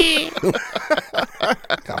jumpy.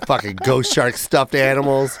 Got fucking ghost shark stuffed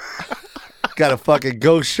animals. Got a fucking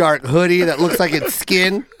ghost shark hoodie that looks like it's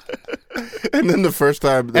skin. And then the first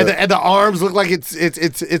time, and the arms look like it's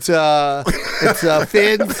fins.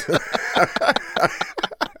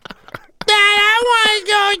 Dad, I want to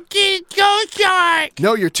go ghost shark.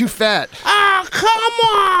 No, you're too fat. Oh, come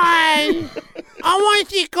on! I want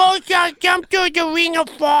to see ghost shark jump through the ring of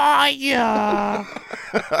fire.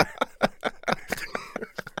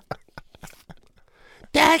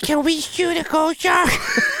 Dad, can we shoot a ghost shark?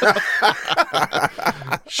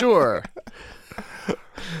 Sure.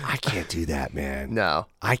 I can't do that, man. No.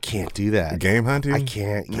 I can't do that. game hunting. I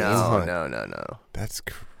can't. No. That's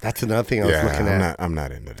another thing I was looking at. I'm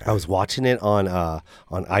not into that. I was watching it on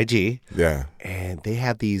IG. Yeah. And they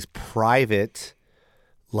have these private,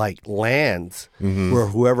 like, lands where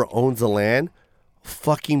whoever owns the land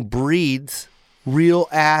fucking breeds real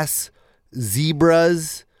ass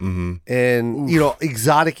zebras and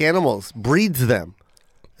exotic animals, breeds them,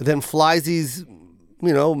 and then flies these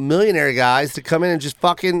millionaire guys to come in and just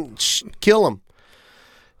fucking kill them.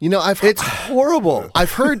 It's horrible.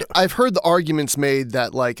 I've heard the arguments made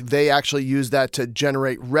that, like, they actually use that to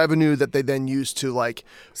generate revenue that they then use to, like,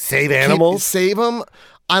 save animals, save them.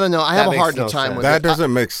 I don't know. I have a hard time with that. it. That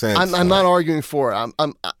doesn't make sense. I'm not arguing for it.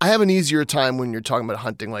 I have an easier time when you're talking about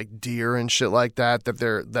hunting like deer and shit like that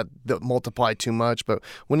that multiply too much. But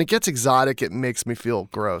when it gets exotic, it makes me feel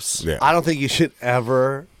gross. Yeah. I don't think you should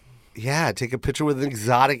ever. Yeah, take a picture with an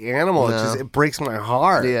exotic animal. No. It breaks my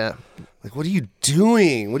heart. Yeah. Like, what are you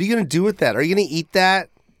doing? What are you going to do with that? Are you going to eat that?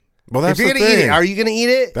 Well, that's if you're the going to thing. eat it, are you going to eat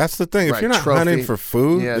it? That's the thing. If Right, you're not trophy. hunting for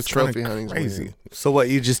food, Yeah, it's trophy kinda hunting's crazy. weird. So what?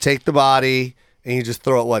 You just take the body and you just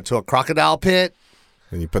throw it to a crocodile pit?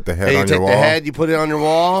 And you put the head And you on take your the wall. head, you put it on your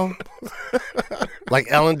wall? Like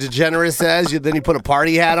Ellen DeGeneres says, then you put a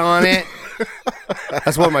party hat on it?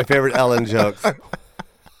 That's one of my favorite Ellen jokes.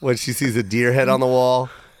 When she sees a deer head on the wall.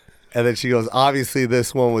 And then she goes, obviously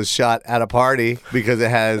this one was shot at a party because it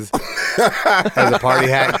has a party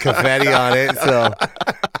hat and confetti on it. So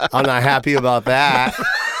I'm not happy about that.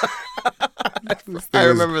 I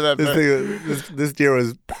remember that. This deer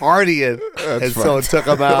was partying, and someone took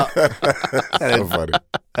him out. That's so funny.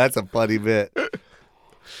 That's a funny bit.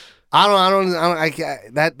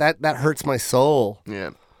 That hurts my soul.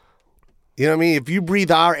 Yeah. You know what I mean? If you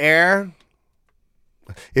breathe our air.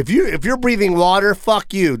 If you're breathing water,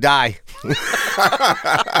 fuck you, die.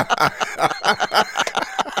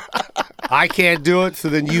 I can't do it, so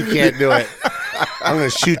then you can't do it. I'm gonna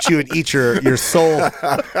shoot you and eat your soul.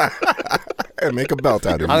 And make a belt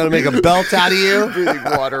out of I'm it. gonna make a belt out of you. Breathing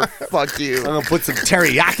water. Fuck you. I'm gonna put some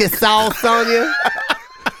teriyaki sauce on you.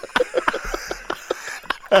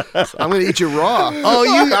 I'm gonna eat you raw. Oh,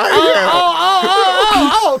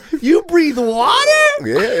 you breathe water?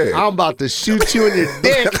 Yeah. I'm about to shoot you in your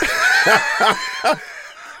dick.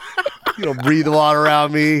 You don't breathe water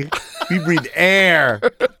around me. You breathe air.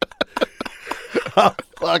 Oh,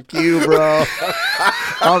 fuck you, bro.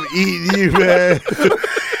 I'm eating you, man.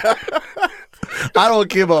 I don't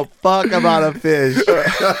give a fuck about a fish.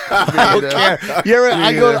 I don't care.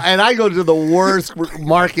 I go to the worst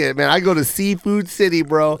market, man. I go to Seafood City,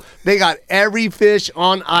 bro. They got every fish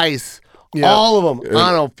on ice. Yeah. All of them.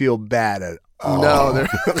 I don't feel bad at all.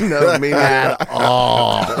 No, me At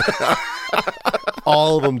all.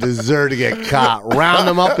 All of them deserve to get caught. Round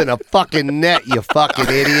them up in a fucking net, you fucking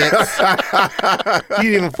idiots. You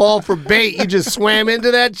didn't even fall for bait. You just swam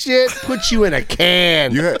into that shit. Put you in a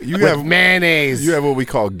can You with have mayonnaise. You have what we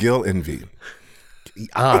call gill envy.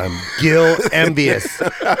 I'm gill envious.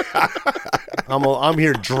 I'm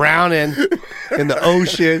here drowning in the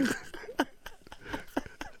ocean.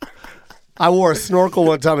 I wore a snorkel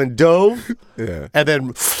one time and dove, Yeah. and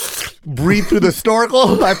then breathed through the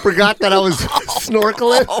snorkel. I forgot that I was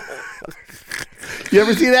snorkeling. You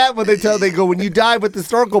ever see that? When they go, when you dive with the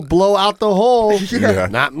snorkel, blow out the hole. Yeah.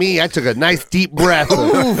 Not me. I took a nice deep breath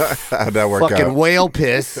of How'd that work fucking out? whale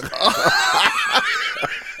piss.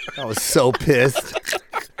 I was so pissed.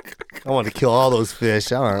 I want to kill all those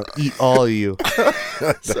fish. I want to eat all of you.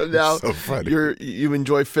 So now so funny. you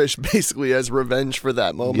enjoy fish basically as revenge for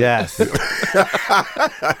that moment. Yes.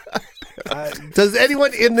 Does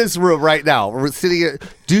anyone in this room right now, we're sitting here,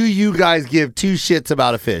 do you guys give two shits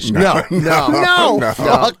about a fish? No. No.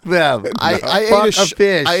 Fuck them. I Fuck ate a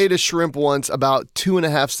fish. I ate a shrimp once about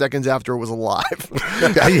 2.5 seconds after it was alive.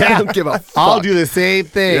 Yeah. I don't give a fuck. I'll do the same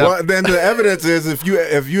thing. Well, then the evidence is if you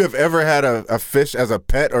have ever had a fish as a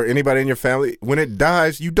pet or anybody in your family, when it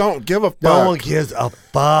dies, you don't give a fuck. No one gives a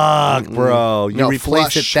fuck, bro. You No,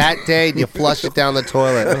 replace flush. it that day and you flush it down the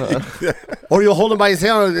toilet. Or you'll hold him by his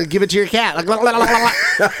tail and give it to your cat. Like,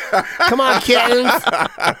 come on, kittens.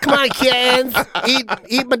 Come on, kittens.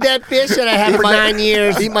 Eat my dead fish that I had for 9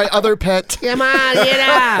 years. Eat my other pet. Come on, get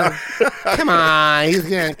him. Come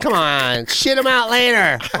on. Come on. Shit him out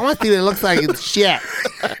later. I want to see what it looks like in shit.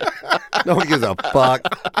 No one gives a fuck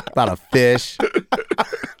about a fish.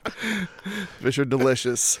 Fish are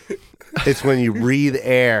delicious. It's when you breathe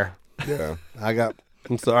air. Yeah.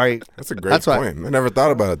 I'm sorry. That's a great point. I never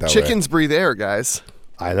thought about it that way. Chickens breathe air, guys.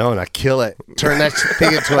 I know, and I kill it. Turn that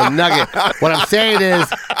thing into a nugget. What I'm saying is,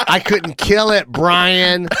 I couldn't kill it,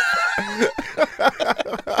 Brian.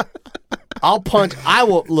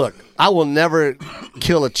 I will never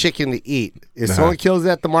kill a chicken to eat. If someone kills it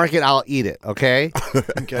at the market, I'll eat it, okay?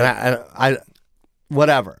 Okay. And I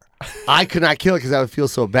whatever. I could not kill it because I would feel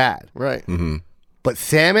so bad. Right. Mm-hmm. But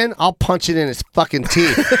salmon, I'll punch it in its fucking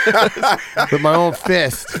teeth with my own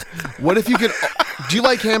fist. What if you could? Do you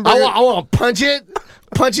like hamburger? I want to punch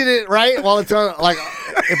it in right while it's on. Like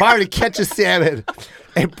if I were to catch a salmon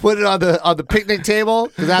and put it on the picnic table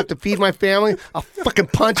because I have to feed my family, I'll fucking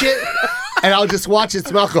punch it and I'll just watch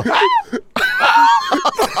its mouth go. You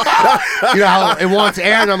know how it wants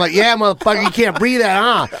air, and I'm like, yeah, motherfucker, you can't breathe that,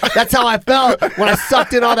 huh? That's how I felt when I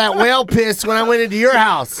sucked in all that whale piss when I went into your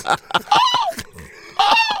house.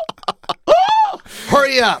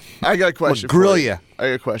 Hurry up. I got a question. I'll grill for you. I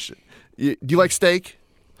got a question. Do you like steak?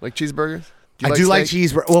 Like cheeseburgers? I do like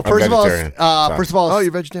cheeseburger. Well, I'm vegetarian, so. Oh,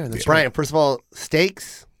 you're vegetarian. That's Brian, right. first of all,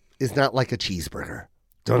 steaks is not like a cheeseburger.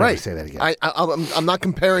 Don't ever say that again. I'm not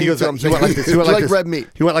comparing. He goes, to I'm he saying, went like this. He do went you like like this. red meat?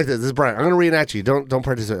 He went like this. This is Brian. I'm going to reenact you. Don't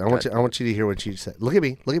participate. I want you to hear what you said. Look at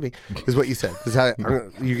me. Look at me. This is what you said. This is how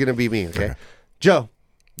you're going to be me. Okay, Joe.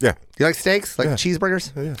 Yeah. You like steaks? Like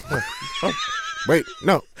cheeseburgers? Yeah. Oh. Wait,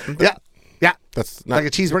 no. Yeah. That's not Like a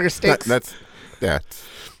cheeseburger steaks? yeah.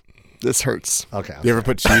 This hurts. Okay. You ever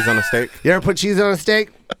put cheese on a steak? You ever put cheese on a steak?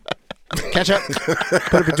 Ketchup?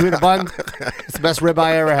 Put it between the bun? It's the best ribeye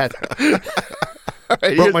I ever had. All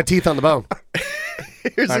right, Broke my teeth on the bone.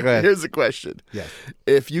 here's All right, go ahead. here's the question. Yeah.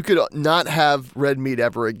 If you could not have red meat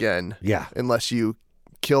ever again, Yeah. unless you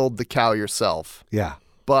killed the cow yourself, Yeah.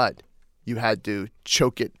 but you had to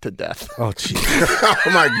choke it to death. Oh, jeez.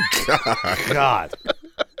 Oh my god.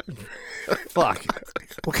 Fuck.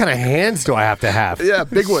 What kind of hands do I have to have? Yeah,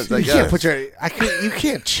 big ones. I You guess. can't put you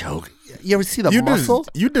can't choke. You ever see the You muscle?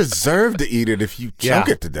 you deserve to eat it if you choke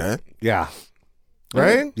Yeah. it to death. Yeah.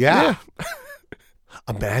 Right? Yeah.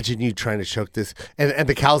 Imagine you trying to choke this, and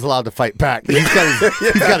the cow's allowed to fight back. He's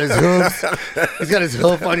got his hooves. He's got his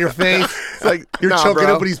hoof on your face. It's like you're choking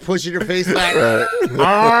him, but he's pushing your face back.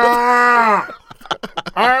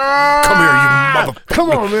 Come here, you mother. Come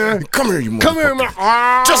on, man. Come here, you mother. Come here, man.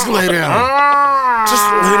 Just lay down. Just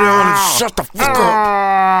lay down and shut the fuck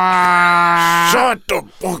up. Shut the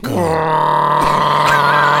fuck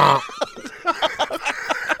up.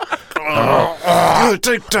 Good,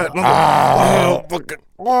 take that. I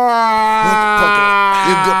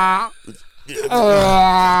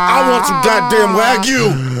want some goddamn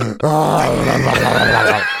Wagyu.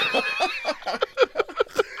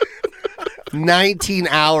 19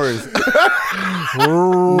 hours.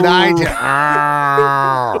 19.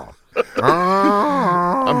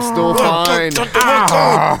 I'm still fine.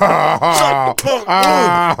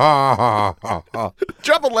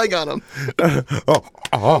 Drop a leg on him.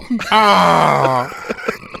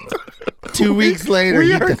 2 weeks later.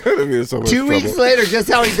 2 weeks later, guess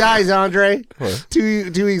how he dies, Andre? What?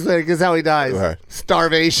 2 weeks later, guess how he dies? What?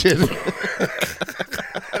 Starvation.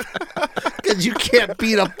 Because you can't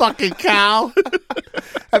beat a fucking cow.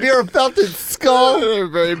 Have you ever felt its skull? They're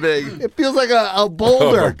very big. It feels like a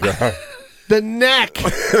boulder. Oh my God. The neck.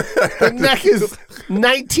 The neck is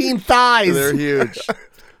 19 thighs. They're huge.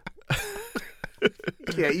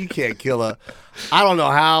 You can't kill a. I don't know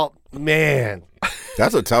how. Man.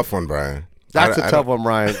 That's a tough one, Brian. That's a tough one,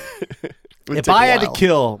 Brian. If I had to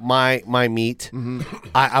kill my meat,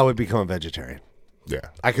 I would become a vegetarian. Yeah.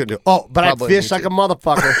 I could do. Oh, but Probably I'd fish like a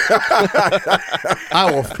motherfucker.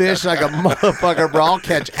 I will fish like a motherfucker, bro. I'll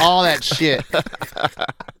catch all that shit.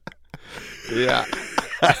 Yeah.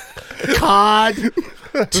 Cod,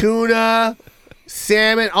 tuna,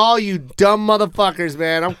 salmon, all you dumb motherfuckers,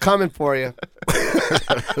 man. I'm coming for you.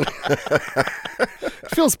 It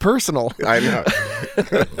feels personal. I know.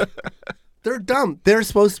 They're dumb. They're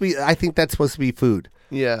supposed to be. I think that's supposed to be food.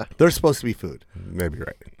 Yeah. They're supposed to be food. Maybe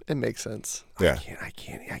right. It makes sense. Yeah. I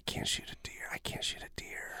can't shoot a deer. I can't shoot a deer.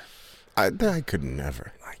 I could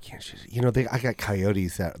never. I can't shoot. You know, I got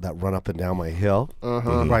coyotes that run up and down my hill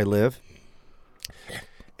where I live,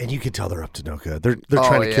 and you can tell they're up to no good. They're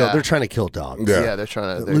trying to kill. They're trying to kill dogs. Yeah. They're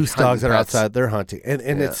trying to Loose dogs that are pets. outside. They're hunting, and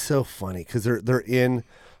it's so funny because they're in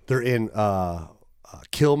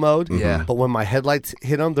kill mode. Yeah. But when my headlights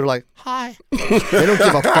hit them, they're like, "Hi, They don't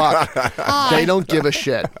give a fuck. hi, They don't give a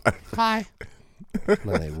shit. hi." And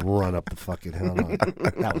then they run up the fucking hill. I'm like,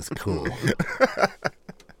 that was cool.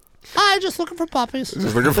 Hi, just looking for puppies.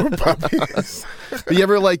 Just looking for puppies. But you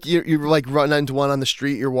ever you're like running into one on the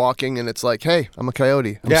street, you're walking, and it's like, hey, I'm a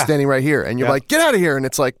coyote. I'm standing right here. And you're like, get out of here. And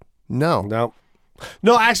it's like, no.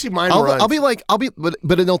 No, actually, mine runs. I'll be,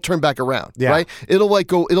 but it'll turn back around, right? It'll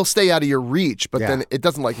it'll stay out of your reach, but then it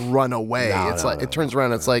doesn't like run away. It turns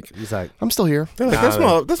around. It's like, He's like, I'm still here. They're like, this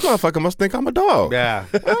motherfucker must think I'm a dog. yeah.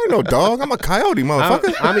 I ain't no dog. I'm a coyote,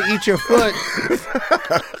 motherfucker. I'm gonna eat your foot.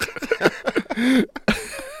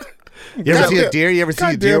 You ever see a deer? You ever see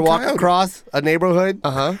a deer Goddamn walk coyote. across a neighborhood?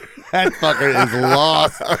 Uh-huh. That fucker is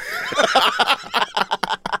lost.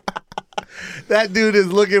 That dude is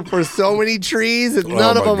looking for so many trees, and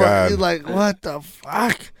none of my them are. God. He's like, what the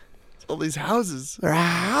fuck? All these houses. They're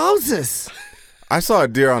houses. I saw a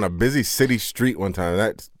deer on a busy city street one time.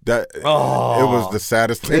 It was the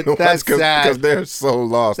saddest thing. That's sad. Because they're so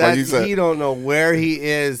lost. Like you said, He don't know where he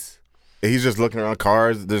is. he's just looking around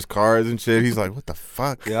cars. There's cars and shit. He's like, what the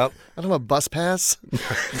fuck? Yep. I don't have a bus pass.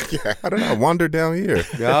 Yeah, I don't know. I wandered down here.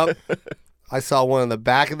 Yep. I saw one in the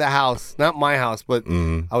back of the house. Not my house, but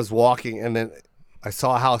I was walking, and then I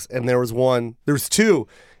saw a house, and there was two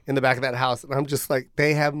in the back of that house. And I'm just like,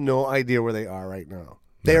 they have no idea where they are right now.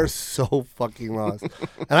 They are so fucking lost.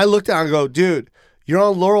 And I looked down and go, dude, you're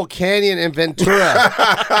on Laurel Canyon in Ventura.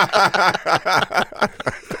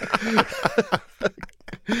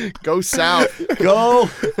 Go south. Go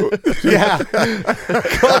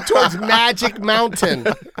towards Magic Mountain.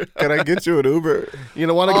 Can I get you an Uber? You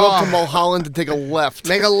don't want to go up to Mulholland and take a left.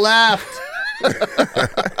 Make a left.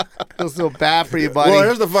 Feel so bad for you, buddy. Well,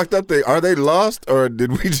 here's the fucked up thing. Are they lost, or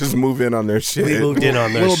did we just move in on their shit? We moved in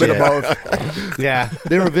on A their little shit. bit of both. Yeah,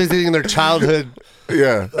 they were visiting their childhood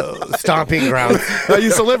Yeah. stomping grounds. I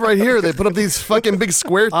used to live right here. They put up these fucking big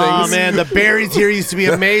square things. Oh man, the berries here used to be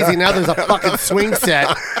amazing. Now there's a fucking swing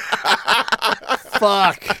set.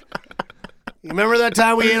 Fuck. You remember that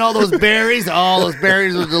time we ate all those berries? Oh, those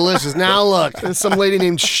berries were delicious. Now look. There's some lady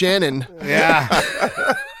named Shannon. Yeah.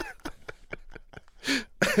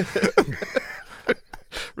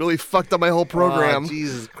 Really fucked up my whole program. Oh,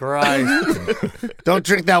 Jesus Christ. Don't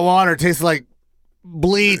drink that water. It tastes like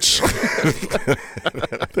bleach.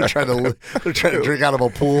 They're trying to drink out of a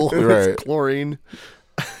pool. Right. Chlorine.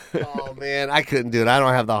 Oh man, I couldn't do it. I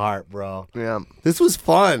don't have the heart, bro. Yeah. This was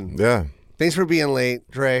fun. Yeah. Thanks for being late,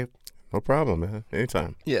 Dre. No problem, man.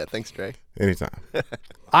 Anytime. Yeah. Thanks, Dre. Anytime.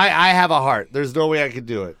 I have a heart. There's no way I could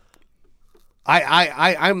do it.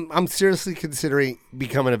 I'm seriously considering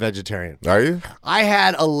becoming a vegetarian. Are you? I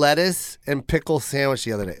had a lettuce and pickle sandwich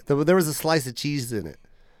the other day. There was a slice of cheese in it,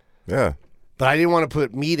 Yeah. but I didn't want to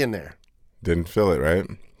put meat in there. Didn't feel it, right?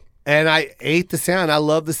 And I ate the sandwich. I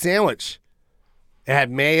love the sandwich. It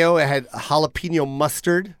had mayo. It had jalapeno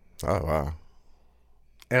mustard. Oh, wow.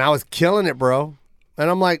 And I was killing it, bro. And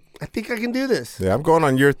I'm like, I think I can do this. Yeah, I'm going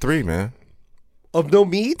on year 3, man. Of no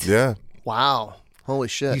meat? Yeah. Wow. Holy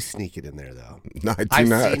shit. You sneak it in there, though. No, I do I've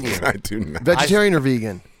not. seen you. I do not. Vegetarian or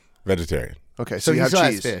vegan? Vegetarian. Okay, So so you he have still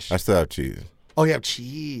has cheese. fish. I still have cheese. Oh, you have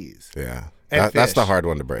cheese. Yeah. And That's the fish. hard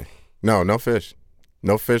one to break. No fish.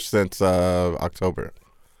 No fish since October.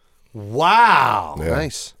 Wow. Yeah.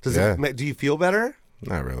 Nice. Does Yeah. it? Do you feel better?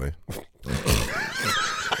 Not really.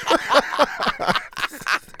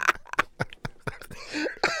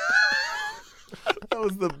 That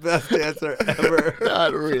was the best answer ever.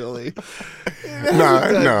 Not really.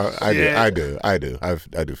 No, I shit. do. I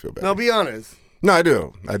do feel bad. No, be honest. No, I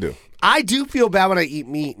do. I do feel bad when I eat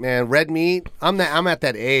meat, man. Red meat. I'm at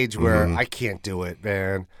that age where I can't do it,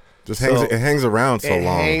 man. Just So, it hangs around so it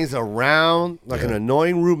long. hangs around like an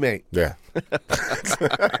annoying roommate. Yeah.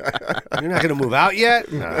 You're not gonna move out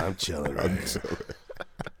yet? No, I'm chilling. Right here.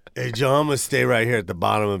 Hey, Joe, I'm gonna stay right here at the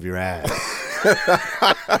bottom of your ass.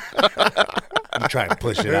 You try to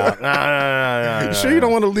push it out. No. You sure you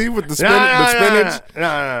don't want to leave with the, No, the spinach?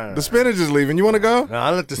 No. The spinach is leaving. You want to go? No,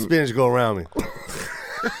 I let the spinach go around me.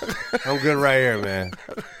 I'm good right here, man.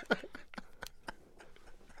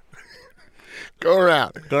 Go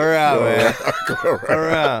around. Go around, man. Go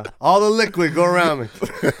around. All the liquid, go around me.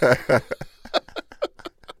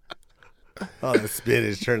 Oh, the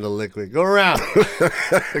spinach turned to liquid. Go around.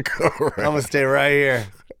 Go around. I'm going to stay right here.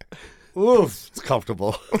 Oof, it's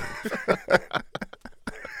comfortable.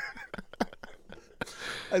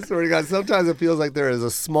 I swear to God, sometimes it feels like there is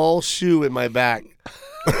a small shoe in my back.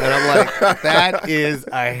 And I'm like, that is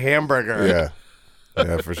a hamburger. Yeah.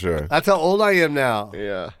 Yeah, for sure. That's how old I am now.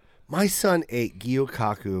 Yeah. My son ate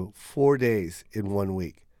gyokkaku 4 days in 1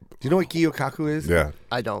 week. Do you know what gyokkaku is? Yeah.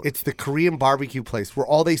 I don't. It's the Korean barbecue place where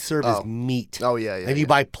all they serve is meat. Oh, yeah. And you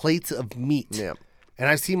buy plates of meat. Yeah. And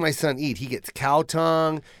I've seen my son eat. He gets cow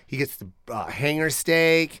tongue. He gets the hanger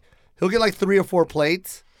steak. He'll get like 3 or 4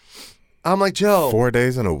 plates. I'm like, Joe. 4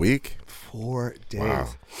 days in a week? 4 days. Wow.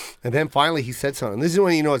 And then finally he said something. This is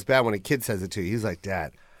when you know it's bad, when a kid says it to you. He's like,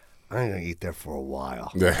 Dad, I ain't going to eat there for a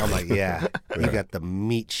while. Yeah. I'm like, yeah. You got the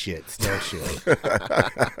meat shits, don't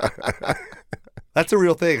you? That's a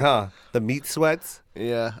real thing, huh? The meat sweats?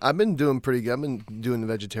 Yeah. I've been doing pretty good. I've been doing the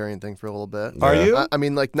vegetarian thing for a little bit. Are you? I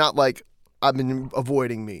mean, like, not like I've been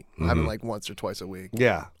avoiding meat. I've been like once or twice a week.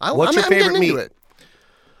 Yeah. I'm What's your favorite getting meat? into it.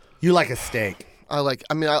 You like a steak. I love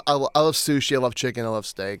sushi. I love chicken. I love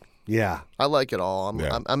steak. Yeah. I like it all.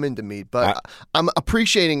 Yeah. I'm into meat, but I'm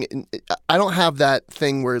appreciating. I don't have that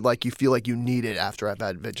thing where like you feel like you need it after I've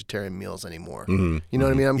had vegetarian meals anymore. Mm-hmm. You know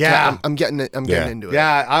what I mean? I'm getting it. I'm getting into it.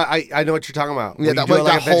 Yeah, I know what you're talking about. Yeah, When that, you do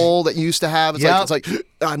like, it that a hole that you used to have. It's Yep. like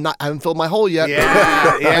I haven't filled my hole yet.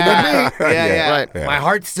 Yeah, yeah. Right. Yeah. My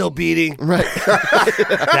heart's still beating. Right.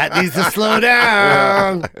 That needs to slow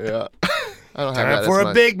down. Yeah. I don't have Time that for as a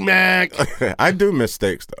much. Big Mac. I do miss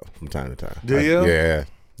steaks, though, from time to time. Do you? Yeah.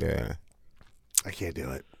 Yeah. I can't do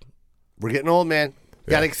it. We're getting old, man.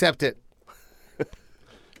 Gotta accept it.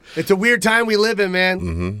 It's a weird time we live in, man.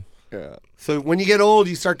 Mm-hmm. Yeah. So when you get old,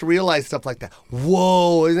 you start to realize stuff like that.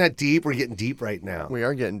 Whoa, isn't that deep? We're getting deep right now. We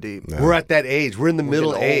are getting deep. Yeah. We're at that age. We're in the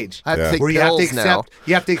middle getting old. age. I have to Yeah. take Where you have to pills now. accept.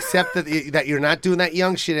 You have to accept that you're not doing that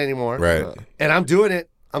young shit anymore. Right. And I'm doing it.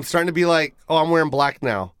 I'm starting to be like, oh, I'm wearing black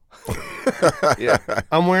now. Yeah.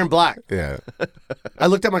 I'm wearing black. Yeah. I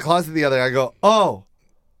looked at my closet the other day. I go, oh,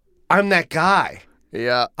 I'm that guy.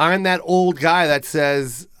 Yeah. I'm that old guy that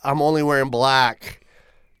says I'm only wearing black.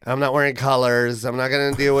 I'm not wearing colors. I'm not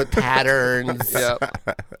going to deal with patterns. Yeah.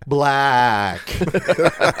 Black.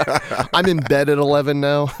 I'm in bed at 11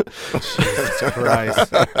 now. Jesus Christ.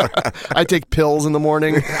 I take pills in the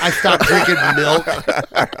morning. I stopped drinking milk.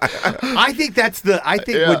 I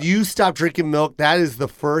think when you stop drinking milk, that is the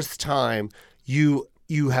first time you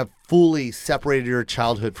have fully separated your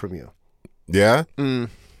childhood from you. Yeah?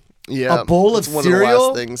 Yeah. A bowl of it's one cereal?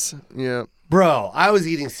 Of the last things. Yeah. Bro, I was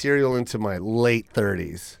eating cereal into my late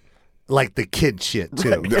 30s. Like the kid shit,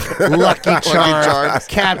 too. Lucky Charms,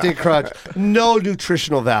 Captain Crunch. No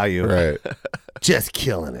nutritional value. Right. Just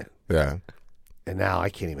killing it. Yeah. And now I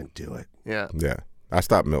can't even do it. Yeah. Yeah. I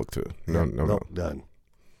stopped milk too. No milk. Done.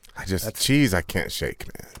 Cheese I can't shake,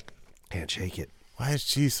 man. Can't shake it. Why is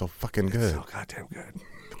cheese so fucking good? So goddamn good.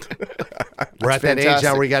 We're at that age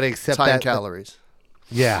now where we got to accept high in that. calories.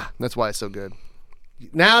 Yeah. That's why it's so good.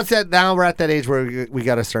 Now we're at that age where we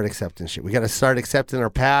got to start accepting shit. We got to start accepting our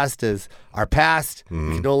past as our past. We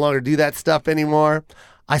can no longer do that stuff anymore.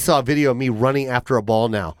 I saw a video of me running after a ball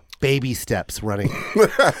now. Baby steps running.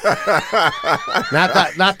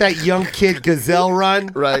 not that young kid gazelle run.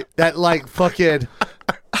 Right. That like fucking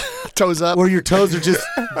Toes up. where your toes are just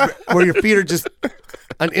where your feet are just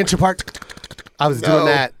an inch apart. I was doing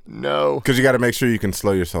that. No. Because you got to make sure you can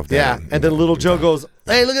slow yourself down. Yeah. And then little Joe goes,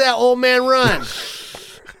 "Hey, look at that old man run."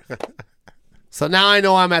 So now I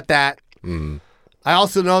know I'm at that. I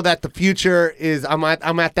also know that the future is I'm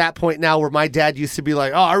at that point now where my dad used to be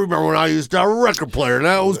like, "Oh, I remember when I used to have a record player and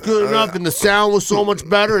that was good enough and the sound was so much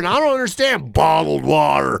better and I don't understand bottled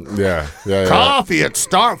water. Yeah. Coffee at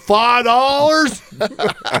start $5?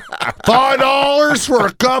 $5 for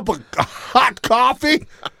a cup of hot coffee?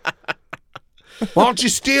 Why don't you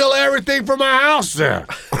steal everything from my house then?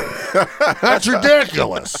 That's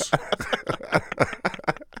ridiculous."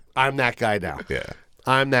 I'm that guy now. Yeah.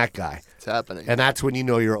 I'm that guy. It's happening. And that's when you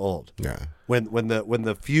know you're old. Yeah. When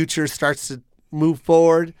the future starts to move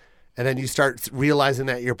forward and then you start realizing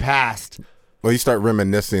that your past. Well, you start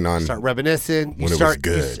reminiscing on Start reminiscing. when it was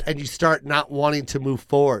good. And you start not wanting to move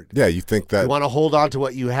forward. Yeah, you think that. You want to hold on to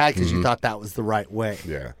what you had because you thought that was the right way.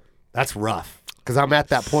 Yeah. That's rough because I'm at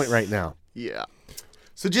that point right now. Yeah.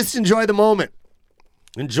 So just enjoy the moment.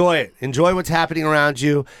 Enjoy it. Enjoy what's happening around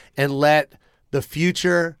you and let the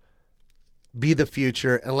future be the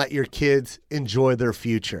future and let your kids enjoy their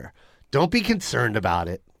future. Don't be concerned about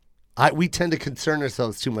it. We tend to concern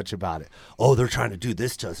ourselves too much about it. Oh, they're trying to do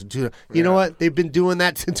this to us. You know what? They've been doing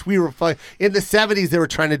that since we were in the 70s. They were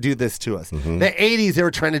trying to do this to us. The 80s, they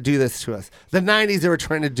were trying to do this to us. The 90s, they were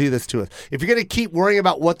trying to do this to us. If you're going to keep worrying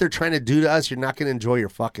about what they're trying to do to us, you're not going to enjoy your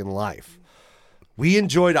fucking life. We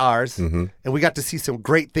enjoyed ours, and we got to see some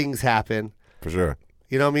great things happen. For sure.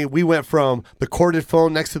 You know what I mean? We went from the corded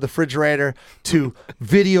phone next to the refrigerator to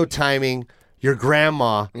video timing your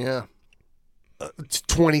grandma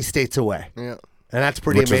 20 states away. Yeah. And that's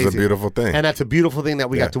pretty amazing. Which is a beautiful thing. And that's a beautiful thing that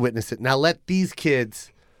we got to witness it. Now let these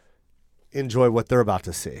kids enjoy what they're about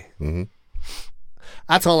to see.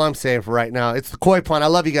 That's all I'm saying for right now. It's the Koi Pond. I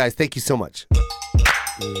love you guys. Thank you so much.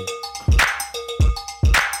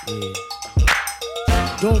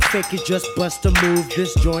 Don't fake it, just bust a move.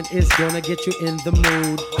 This joint is gonna get you in the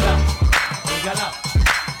mood.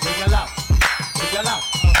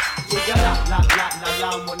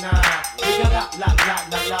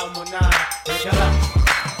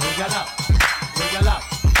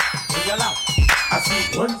 I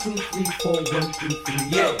see 1, 2, 3, 4, 1, 2, 3.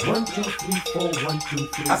 Yeah. 1, 2, 3, 4, 1, 2,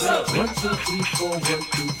 3. I see 1, 2, 3, 4, 1, 2,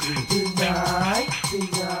 3. Tonight.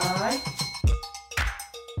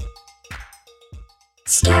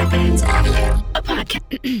 Starburns Audio,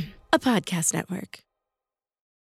 a podcast network.